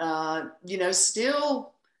 and, you know,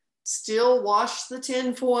 still wash the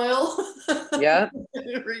tin foil. Yeah.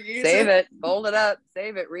 Save it, fold it up,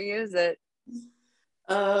 save it, reuse it.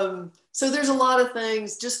 So there's a lot of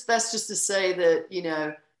things. That's just to say that, you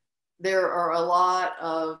know, there are a lot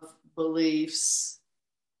of beliefs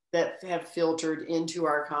that have filtered into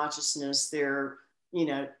our consciousness. They're, you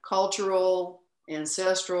know, cultural,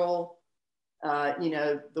 ancestral, you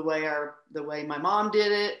know, the way my mom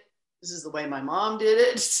did it. This is the way my mom did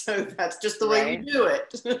it. So that's just the way we do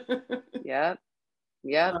it. Yep.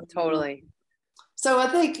 Totally. So I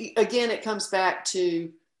think, again, it comes back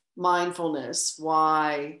to mindfulness.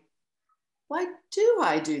 Why do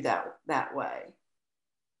I do that way?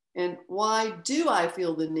 And why do I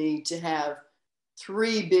feel the need to have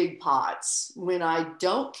 3 big pots when I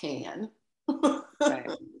don't can?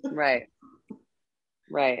 Right.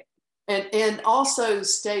 And also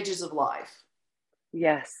stages of life.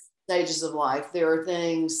 Yes. Stages of life. There are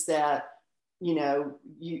things that, you know,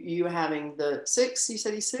 you having the 6, you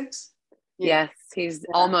said he's 6? Yeah. Yes, he's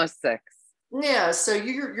almost 6. Yeah, so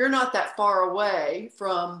you're not that far away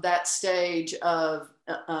from that stage of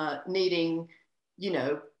needing, you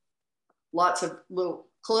know, lots of little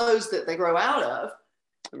clothes that they grow out of.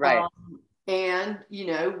 Right. And, you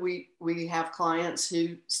know, we have clients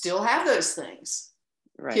who still have those things.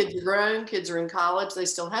 Right. Kids are grown, kids are in college, they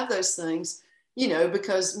still have those things, you know,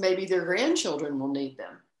 because maybe their grandchildren will need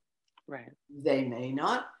them. Right. They may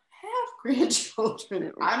not have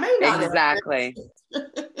grandchildren. I may not. Exactly.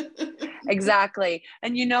 Exactly.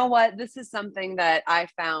 And you know what? This is something that I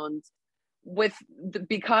found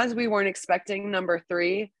because we weren't expecting number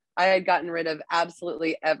 3. I had gotten rid of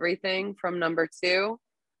absolutely everything from number 2.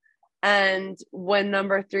 And when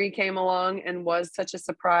number 3 came along and was such a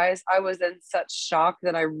surprise, I was in such shock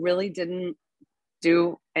that I really didn't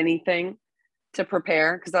do anything to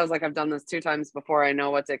prepare, because I was like, I've done this 2 times before. I know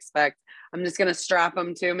what to expect. I'm just going to strap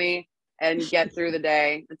them to me and get through the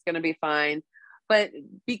day. It's going to be fine. But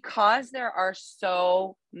because there are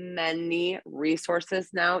so many resources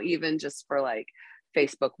now, even just for like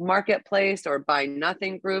Facebook Marketplace or buy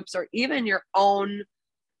nothing groups, or even your own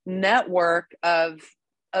network of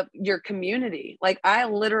your community. Like I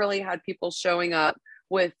literally had people showing up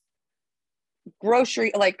with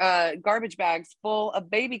garbage bags full of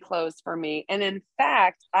baby clothes for me. And in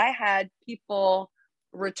fact, I had people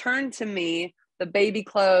return to me the baby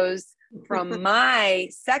clothes from my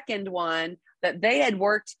second one that they had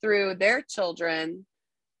worked through their children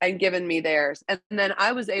and given me theirs. And then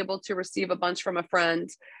I was able to receive a bunch from a friend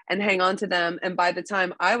and hang on to them. And by the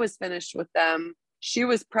time I was finished with them, she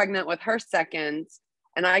was pregnant with her second,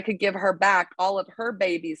 and I could give her back all of her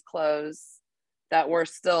baby's clothes that were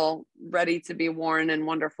still ready to be worn and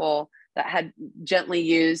wonderful, that had gently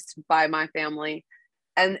used by my family.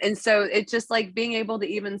 And so it's just like being able to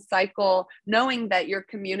even cycle, knowing that your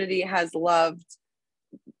community has loved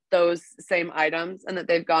those same items and that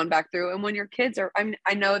they've gone back through. And when your kids are, I mean,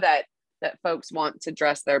 I know that folks want to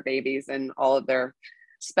dress their babies in all of their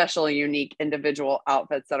special, unique, individual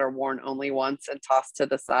outfits that are worn only once and tossed to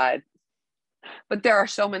the side. But there are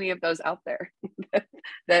so many of those out there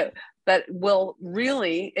that will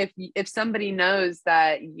really, if somebody knows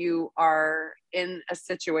that you are in a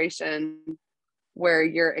situation where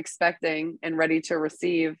you're expecting and ready to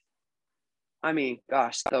receive, I mean,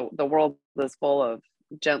 gosh, the world is full of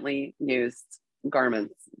gently used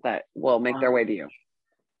garments that will make their way to you.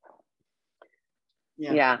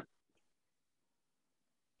 Yeah.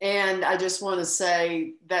 And I just want to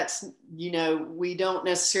say that's, we don't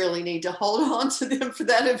necessarily need to hold on to them for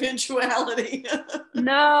that eventuality.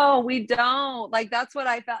 No, we don't. Like, that's what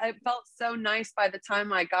I felt. It felt so nice by the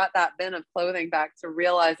time I got that bin of clothing back to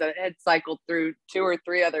realize that it had cycled through 2 or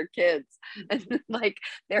 3 other kids. And like,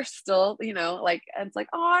 they're still, like, it's like,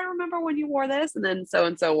 oh, I remember when you wore this. And then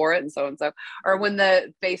so-and-so wore it and so-and-so. Or when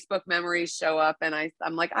the Facebook memories show up and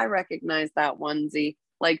I'm like, I recognize that onesie.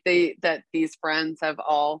 Like that these friends have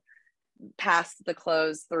all passed the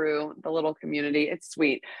clothes through the little community. It's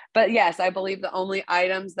sweet. But yes, I believe the only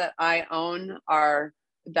items that I own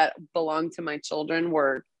that belong to my children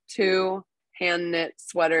were 2 hand knit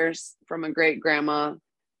sweaters from a great grandma.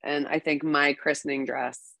 And I think my christening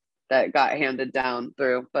dress that got handed down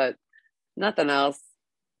through, but nothing else.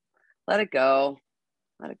 Let it go.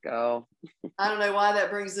 Let it go. I don't know why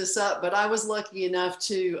that brings this up, but I was lucky enough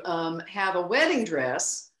to have a wedding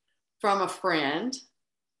dress from a friend,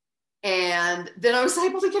 and then I was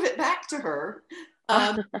able to give it back to her.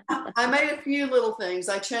 I made a few little things.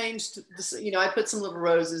 I changed, I put some little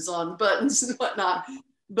roses on buttons and whatnot.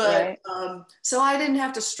 But right. So I didn't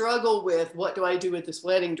have to struggle with what do I do with this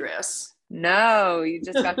wedding dress. No, you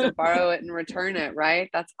just got to borrow it and return it,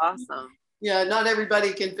 right? That's awesome. Yeah, not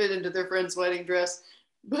everybody can fit into their friend's wedding dress.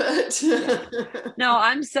 But yeah. No,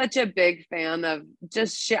 I'm such a big fan of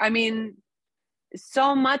just I mean,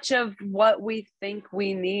 so much of what we think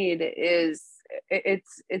we need is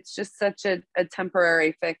it's just such a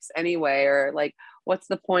temporary fix anyway. Or like, what's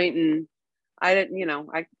the point? And I didn't,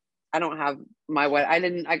 I don't have my what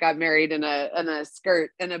I got married in a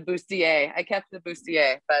skirt and a bustier. I kept the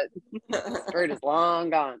bustier, but the skirt is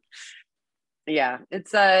long gone. Yeah,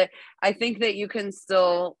 it's I think that you can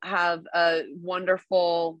still have a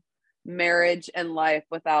wonderful marriage and life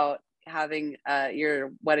without having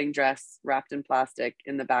your wedding dress wrapped in plastic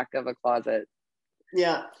in the back of a closet.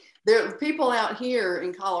 Yeah, there people out here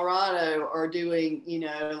in Colorado are doing,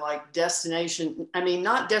 like destination. I mean,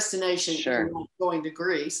 not destination sure. like going to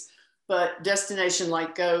Greece, but destination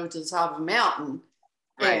like go to the top of a mountain.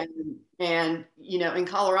 Right. And in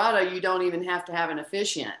Colorado, you don't even have to have an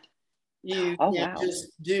officiant. You wow. just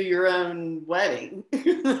do your own wedding.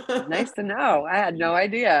 Nice to know. I had no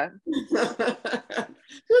idea.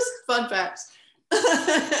 Just fun facts.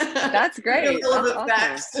 That's great. That's awesome.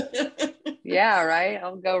 Facts. Yeah, right.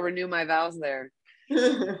 I'll go renew my vows there.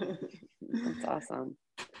 That's awesome.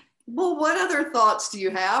 Well, what other thoughts do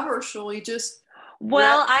you have, or shall we just?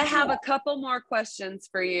 Well, I have a couple more questions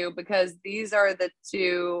for you, because these are the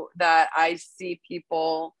 2 that I see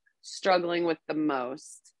people struggling with the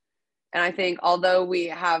most. And I think although we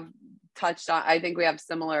have touched on, I think we have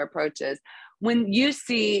similar approaches. When you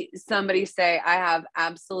see somebody say, I have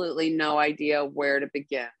absolutely no idea where to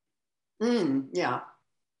begin. Yeah.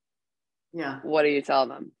 Yeah. What do you tell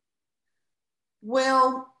them?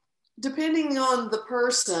 Well, depending on the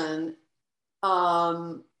person,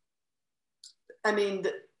 I mean,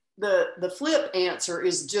 the flip answer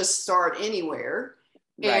is just start anywhere.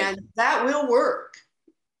 Right. And that will work.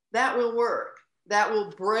 That will work. That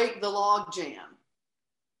will break the log jam.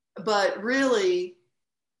 But really,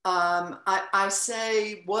 I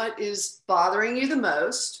say, what is bothering you the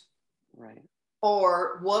most? Right.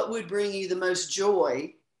 Or what would bring you the most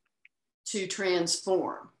joy to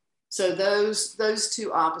transform? So those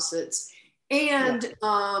two opposites. And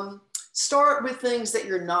start with things that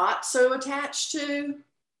you're not so attached to.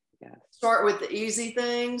 Yes. Start with the easy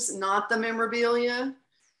things, not the memorabilia.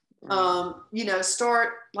 Right. You know,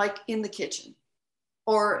 start like in the kitchen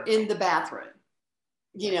or in the bathroom,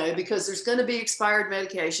 you know, because there's going to be expired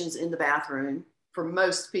medications in the bathroom for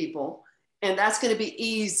most people, and that's going to be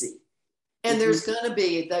easy. And there's going to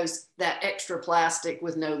be that extra plastic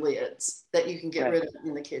with no lids that you can get rid of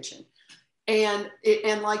in the kitchen. And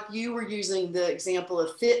like you were using the example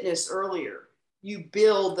of fitness earlier, you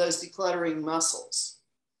build those decluttering muscles.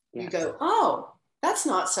 Yes. You go, oh, that's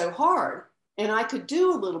not so hard, and I could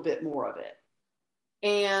do a little bit more of it.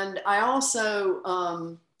 And I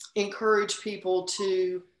also encourage people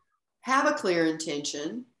to have a clear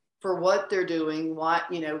intention for what they're doing, why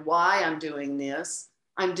I'm doing this.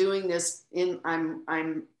 I'm doing this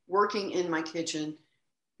I'm working in my kitchen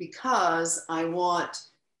because I want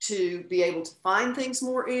to be able to find things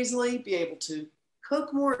more easily, be able to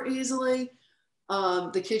cook more easily.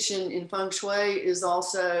 The kitchen in feng shui is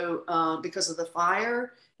also, because of the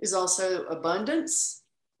fire, is also abundance.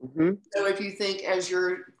 Mm-hmm. So if you think as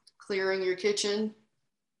you're clearing your kitchen,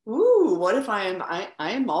 ooh, what if I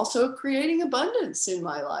am also creating abundance in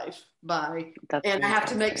my life and fantastic. I have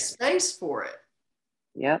to make space for it.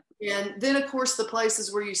 Yep. And then of course the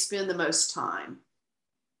places where you spend the most time.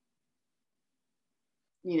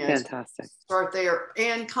 You know, fantastic. Start there,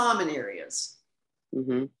 and common areas.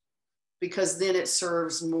 Mm-hmm. Because then it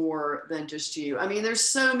serves more than just you. I mean, there's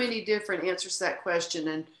so many different answers to that question,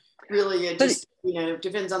 and really it just,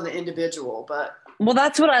 depends on the individual. But well,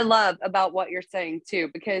 that's what I love about what you're saying too,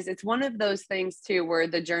 because it's one of those things too, where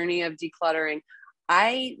the journey of decluttering,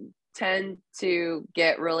 I tend to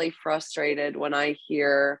get really frustrated when I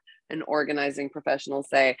hear an organizing professional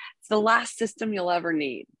say, it's the last system you'll ever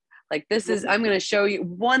need. Like, this is, I'm going to show you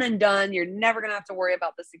one and done. You're never going to have to worry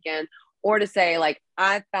about this again. Or to say, like,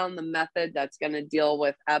 I found the method that's going to deal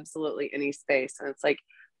with absolutely any space. And it's like,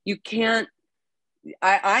 you can't,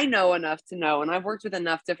 I know enough to know, and I've worked with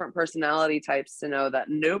enough different personality types to know that,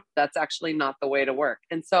 nope, that's actually not the way to work.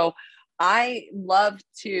 And so I love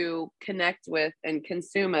to connect with and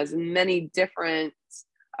consume as many different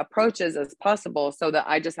approaches as possible, so that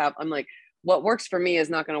I'm like, what works for me is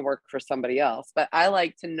not going to work for somebody else. But I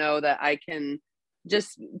like to know that I can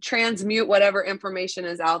just transmute whatever information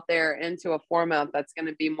is out there into a format that's going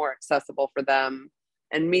to be more accessible for them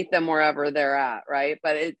and meet them wherever they're at. Right.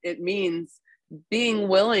 But it means being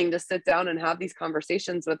willing to sit down and have these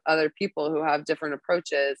conversations with other people who have different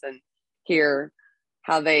approaches and hear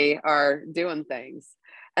how they are doing things.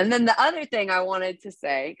 And then the other thing I wanted to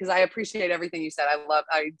say, because I appreciate everything you said.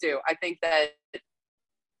 I do. I think that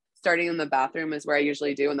starting in the bathroom is where I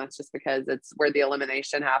usually do. And that's just because it's where the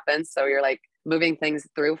elimination happens. So you're like moving things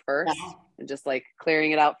through first and just like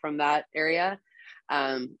clearing it out from that area.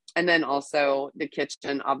 And then also the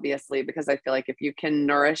kitchen, obviously, because I feel like if you can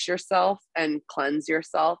nourish yourself and cleanse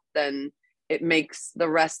yourself, then it makes the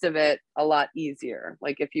rest of it a lot easier.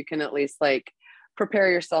 Like, if you can at least like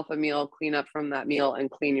prepare yourself a meal, clean up from that meal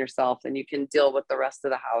and clean yourself, then you can deal with the rest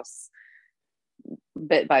of the house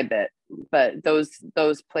bit by bit. But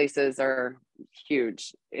those places are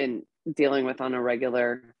huge in dealing with on a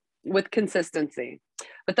regular, with consistency.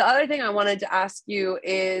 But the other thing I wanted to ask you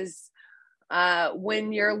is,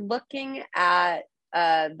 when you're looking at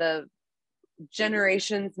the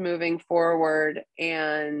generations moving forward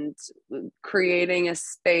and creating a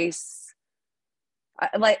space,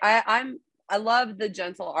 I love the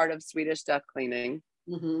gentle art of Swedish death cleaning,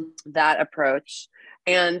 that approach.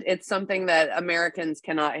 And it's something that Americans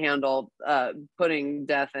cannot handle, putting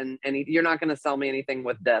death in you're not going to sell me anything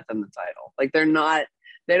with death in the title. Like,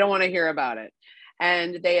 they don't want to hear about it.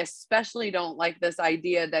 And they especially don't like this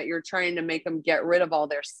idea that you're trying to make them get rid of all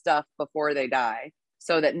their stuff before they die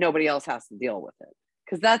so that nobody else has to deal with it.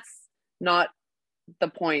 Because that's not the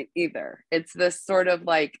point either. It's this sort of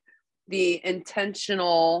like the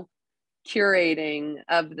intentional curating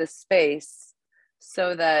of the space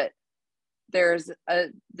so that there's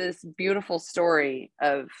this beautiful story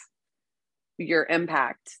of your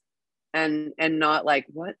impact, and not like,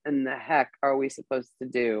 what in the heck are we supposed to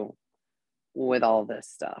do with all this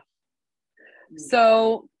stuff?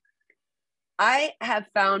 So I have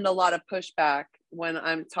found a lot of pushback when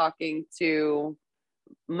I'm talking to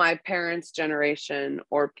my parents' generation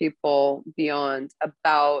or people beyond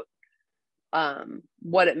about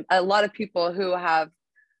a lot of people who have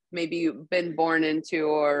maybe been born into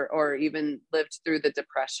or even lived through the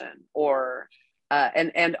Depression or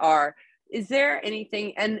and are, is there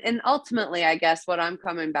anything, and ultimately I guess what I'm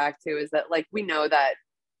coming back to is that, like, we know that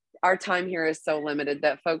our time here is so limited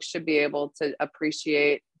that folks should be able to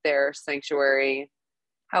appreciate their sanctuary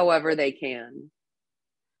however they can,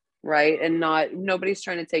 right? And nobody's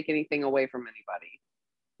trying to take anything away from anybody.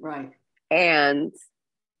 Right. And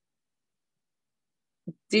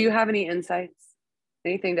do you have any insights?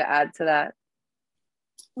 Anything to add to that?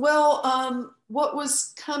 Well, what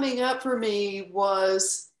was coming up for me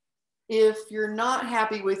was, if you're not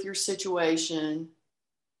happy with your situation,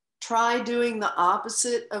 try doing the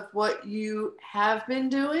opposite of what you have been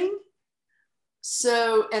doing.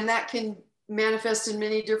 So, and that can manifest in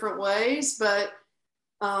many different ways, but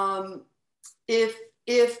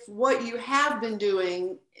if what you have been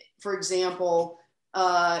doing, for example,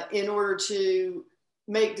 in order to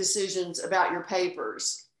make decisions about your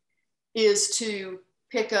papers, is to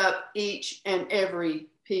pick up each and every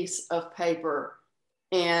piece of paper,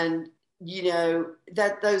 and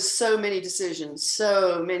that those so many decisions,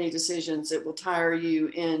 it will tire you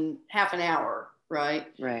in half an hour, right?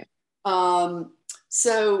 Right.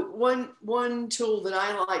 So one tool that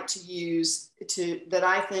I like to use that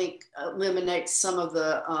I think eliminates some of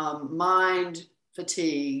the mind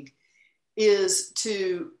fatigue is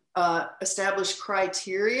to establish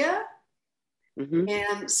criteria. Mm-hmm.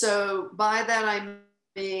 And so by that I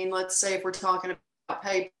mean, let's say if we're talking about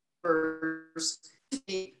papers,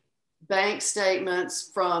 bank statements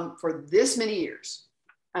for this many years.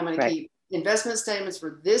 I'm going to keep investment statements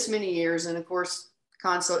for this many years, and of course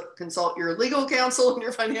consult your legal counsel and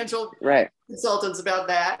your financial consultants about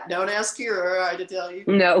that. Don't ask Kira, I to tell you.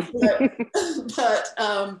 No. but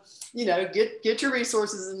get your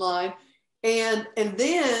resources in line, and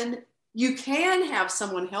then you can have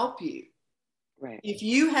someone help you. Right. If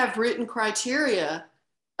you have written criteria,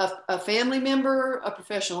 a family member, a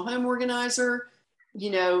professional home organizer,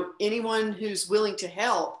 anyone who's willing to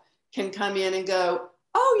help can come in and go,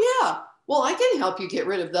 oh yeah, well, I can help you get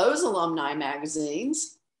rid of those alumni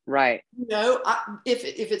magazines. Right.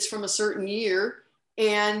 If it's from a certain year,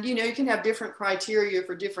 and, you can have different criteria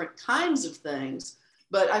for different kinds of things.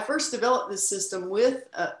 But I first developed this system with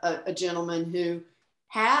a gentleman who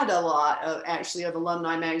had a lot of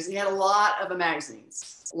alumni magazines. He had a lot of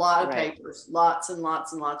magazines, a lot of papers, lots and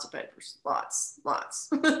lots and lots of papers, lots.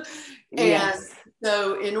 And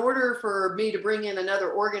so in order for me to bring in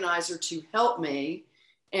another organizer to help me,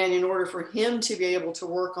 and in order for him to be able to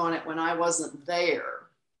work on it when I wasn't there,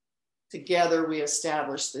 together we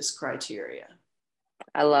established this criteria.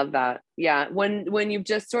 I love that. Yeah. When you've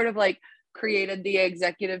just sort of like created the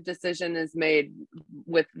executive decision is made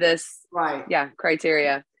with this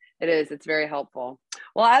criteria, it's very helpful.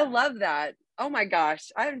 Well, I love that. Oh my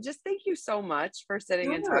gosh, I just thank you so much for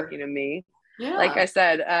sitting and talking to me. Like I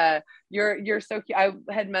said, you're so cute. I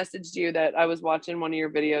had messaged you that I was watching one of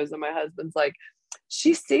your videos and my husband's like,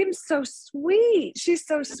 she seems so sweet, she's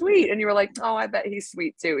so sweet, and you were like, oh, I bet he's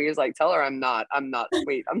sweet too. He was like, tell her I'm not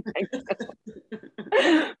sweet. I'm like,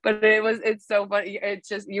 but it's so funny. It's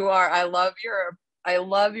just, you are. I love your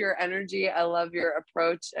energy, I love your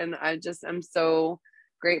approach, and I'm so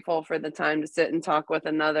grateful for the time to sit and talk with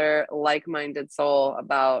another like-minded soul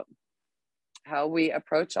about how we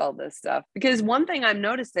approach all this stuff. Because one thing I'm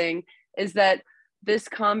noticing is that this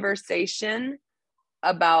conversation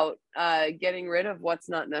about getting rid of what's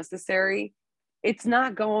not necessary, it's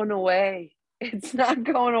not going away. It's not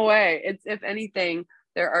going away. It's, if anything,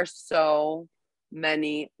 there are so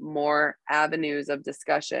many more avenues of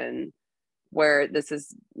discussion where this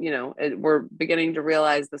is, we're beginning to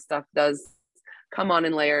realize the stuff does come on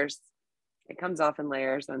in layers. It comes off in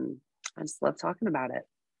layers, and I just love talking about it.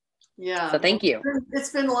 Yeah. So thank you. It's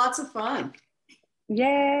been lots of fun.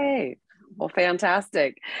 Yay. Well,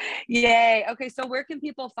 fantastic. Yay. Okay. So where can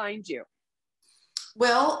people find you?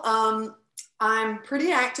 Well, I'm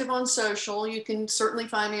pretty active on social. You can certainly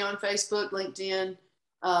find me on Facebook, LinkedIn,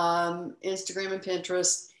 Instagram, and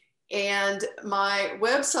Pinterest. And my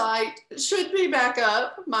website should be back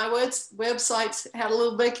up. My website's had a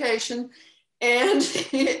little vacation, and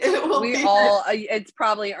it's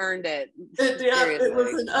probably earned it. It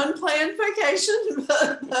was an unplanned vacation,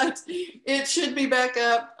 but it should be back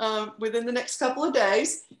up within the next couple of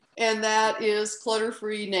days. And that is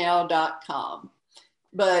clutterfreenow.com.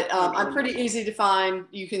 But I'm pretty easy to find.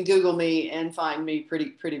 You can Google me and find me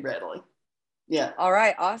pretty readily. Yeah. All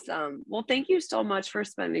right. Awesome. Well, thank you so much for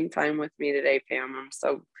spending time with me today, Pam. I'm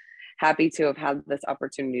so happy to have had this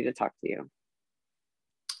opportunity to talk to you.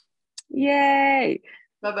 Yay.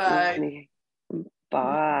 Bye-bye.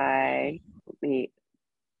 Bye. Let me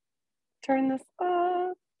turn this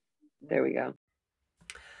off. There we go.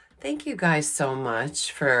 Thank you guys so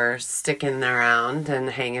much for sticking around and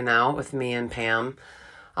hanging out with me and Pam.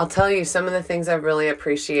 I'll tell you some of the things I really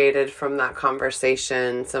appreciated from that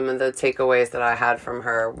conversation. Some of the takeaways that I had from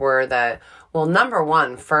her were that, well, number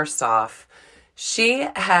one, first off, she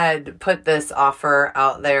had put this offer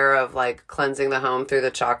out there of like cleansing the home through the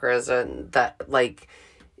chakras, and that like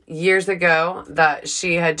years ago that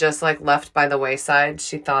she had just like left by the wayside.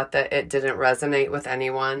 She thought that it didn't resonate with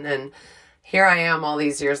anyone. And here I am all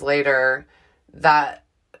these years later, that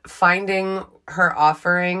finding her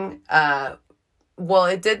offering, well,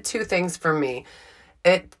 it did two things for me.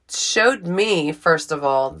 It showed me, first of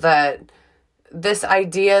all, that this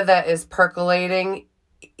idea that is percolating,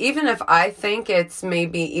 even if I think it's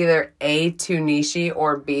maybe either A, too nichey,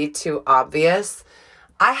 or B, too obvious,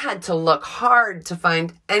 I had to look hard to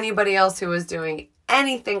find anybody else who was doing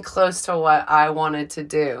anything close to what I wanted to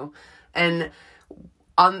do. And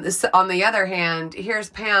on the other hand,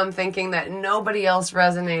 here's Pam thinking that nobody else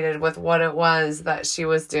resonated with what it was that she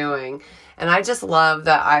was doing. And I just love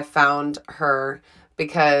that I found her,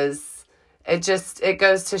 because it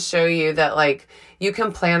goes to show you that like you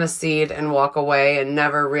can plant a seed and walk away and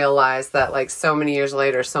never realize that like so many years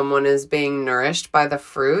later, someone is being nourished by the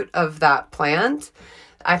fruit of that plant.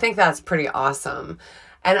 I think that's pretty awesome.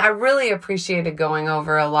 And I really appreciated going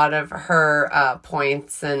over a lot of her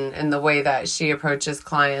points and the way that she approaches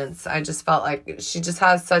clients. I just felt like she just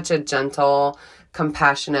has such a gentle,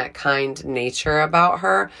 compassionate, kind nature about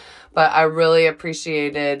her. But I really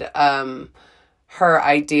appreciated her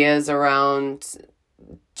ideas around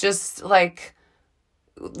just like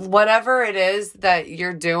whatever it is that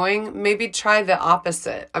you're doing, maybe try the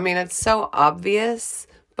opposite. I mean, it's so obvious,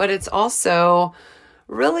 but it's also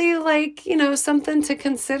really like, something to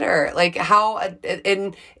consider. Like how,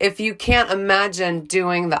 and if you can't imagine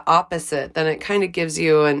doing the opposite, then it kind of gives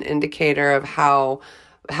you an indicator of how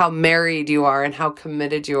married you are and how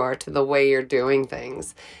committed you are to the way you're doing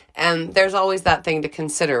things. And there's always that thing to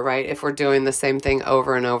consider, right? If we're doing the same thing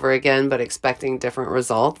over and over again, but expecting different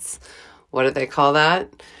results, what do they call that?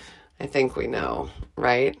 I think we know,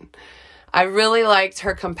 right? I really liked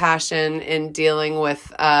her compassion in dealing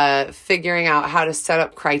with figuring out how to set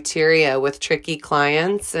up criteria with tricky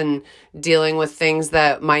clients and dealing with things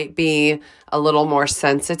that might be a little more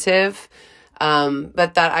sensitive.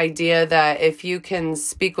 But that idea that if you can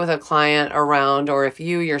speak with a client around, or if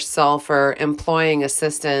you yourself are employing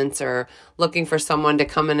assistants or looking for someone to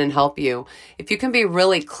come in and help you, if you can be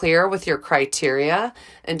really clear with your criteria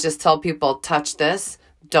and just tell people, touch this,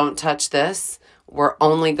 don't touch this, we're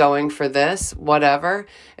only going for this, whatever,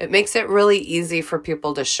 it makes it really easy for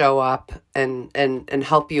people to show up and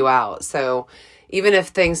help you out. So even if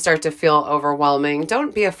things start to feel overwhelming,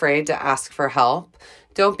 don't be afraid to ask for help.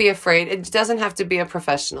 Don't be afraid. It doesn't have to be a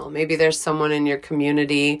professional. Maybe there's someone in your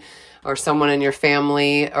community or someone in your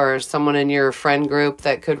family or someone in your friend group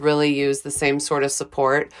that could really use the same sort of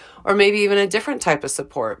support, or maybe even a different type of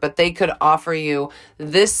support, but they could offer you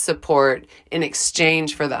this support in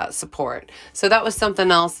exchange for that support. So that was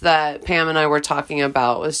something else that Pam and I were talking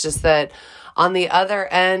about, was just that on the other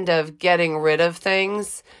end of getting rid of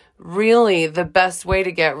things, really the best way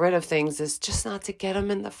to get rid of things is just not to get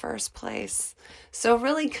them in the first place. So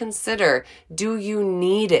really consider, do you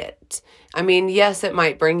need it? I mean, yes, it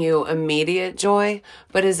might bring you immediate joy,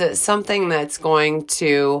 but is it something that's going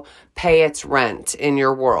to pay its rent in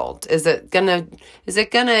your world? Is it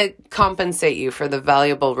gonna compensate you for the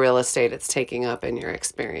valuable real estate it's taking up in your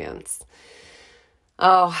experience?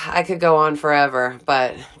 Oh, I could go on forever,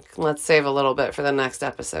 but let's save a little bit for the next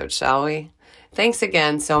episode, shall we? Thanks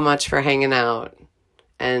again so much for hanging out,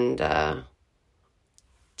 and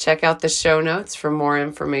check out the show notes for more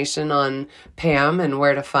information on Pam and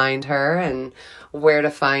where to find her and where to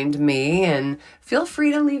find me. And feel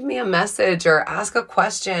free to leave me a message or ask a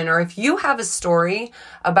question, or if you have a story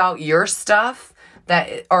about your stuff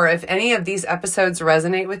or if any of these episodes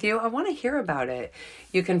resonate with you, I want to hear about it.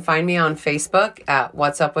 You can find me on Facebook at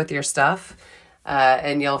What's Up With Your Stuff.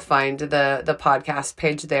 And you'll find the podcast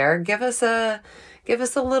page there. Give us a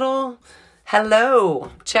little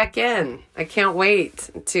hello, check in. I can't wait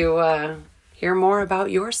to hear more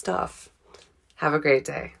about your stuff. Have a great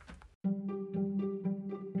day.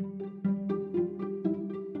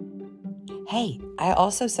 Hey, I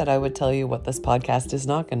also said I would tell you what this podcast is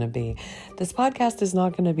not going to be. This podcast is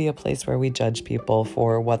not going to be a place where we judge people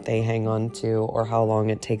for what they hang on to or how long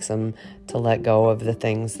it takes them to let go of the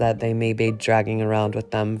things that they may be dragging around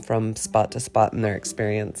with them from spot to spot in their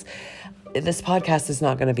experience. This podcast is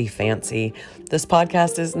not going to be fancy. This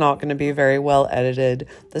podcast is not going to be very well edited.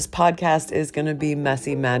 This podcast is going to be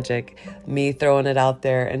messy magic, me throwing it out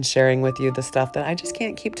there and sharing with you the stuff that I just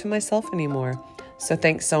can't keep to myself anymore. So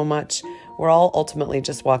thanks so much. We're all ultimately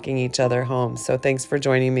just walking each other home. So thanks for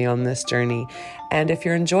joining me on this journey. And if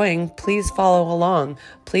you're enjoying, please follow along.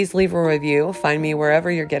 Please leave a review. Find me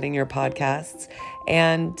wherever you're getting your podcasts.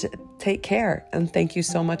 And take care. And thank you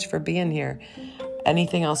so much for being here.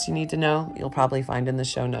 Anything else you need to know, you'll probably find in the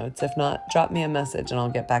show notes. If not, drop me a message and I'll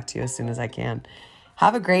get back to you as soon as I can.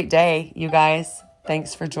 Have a great day, you guys.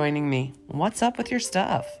 Thanks for joining me. What's up with your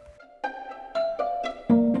stuff?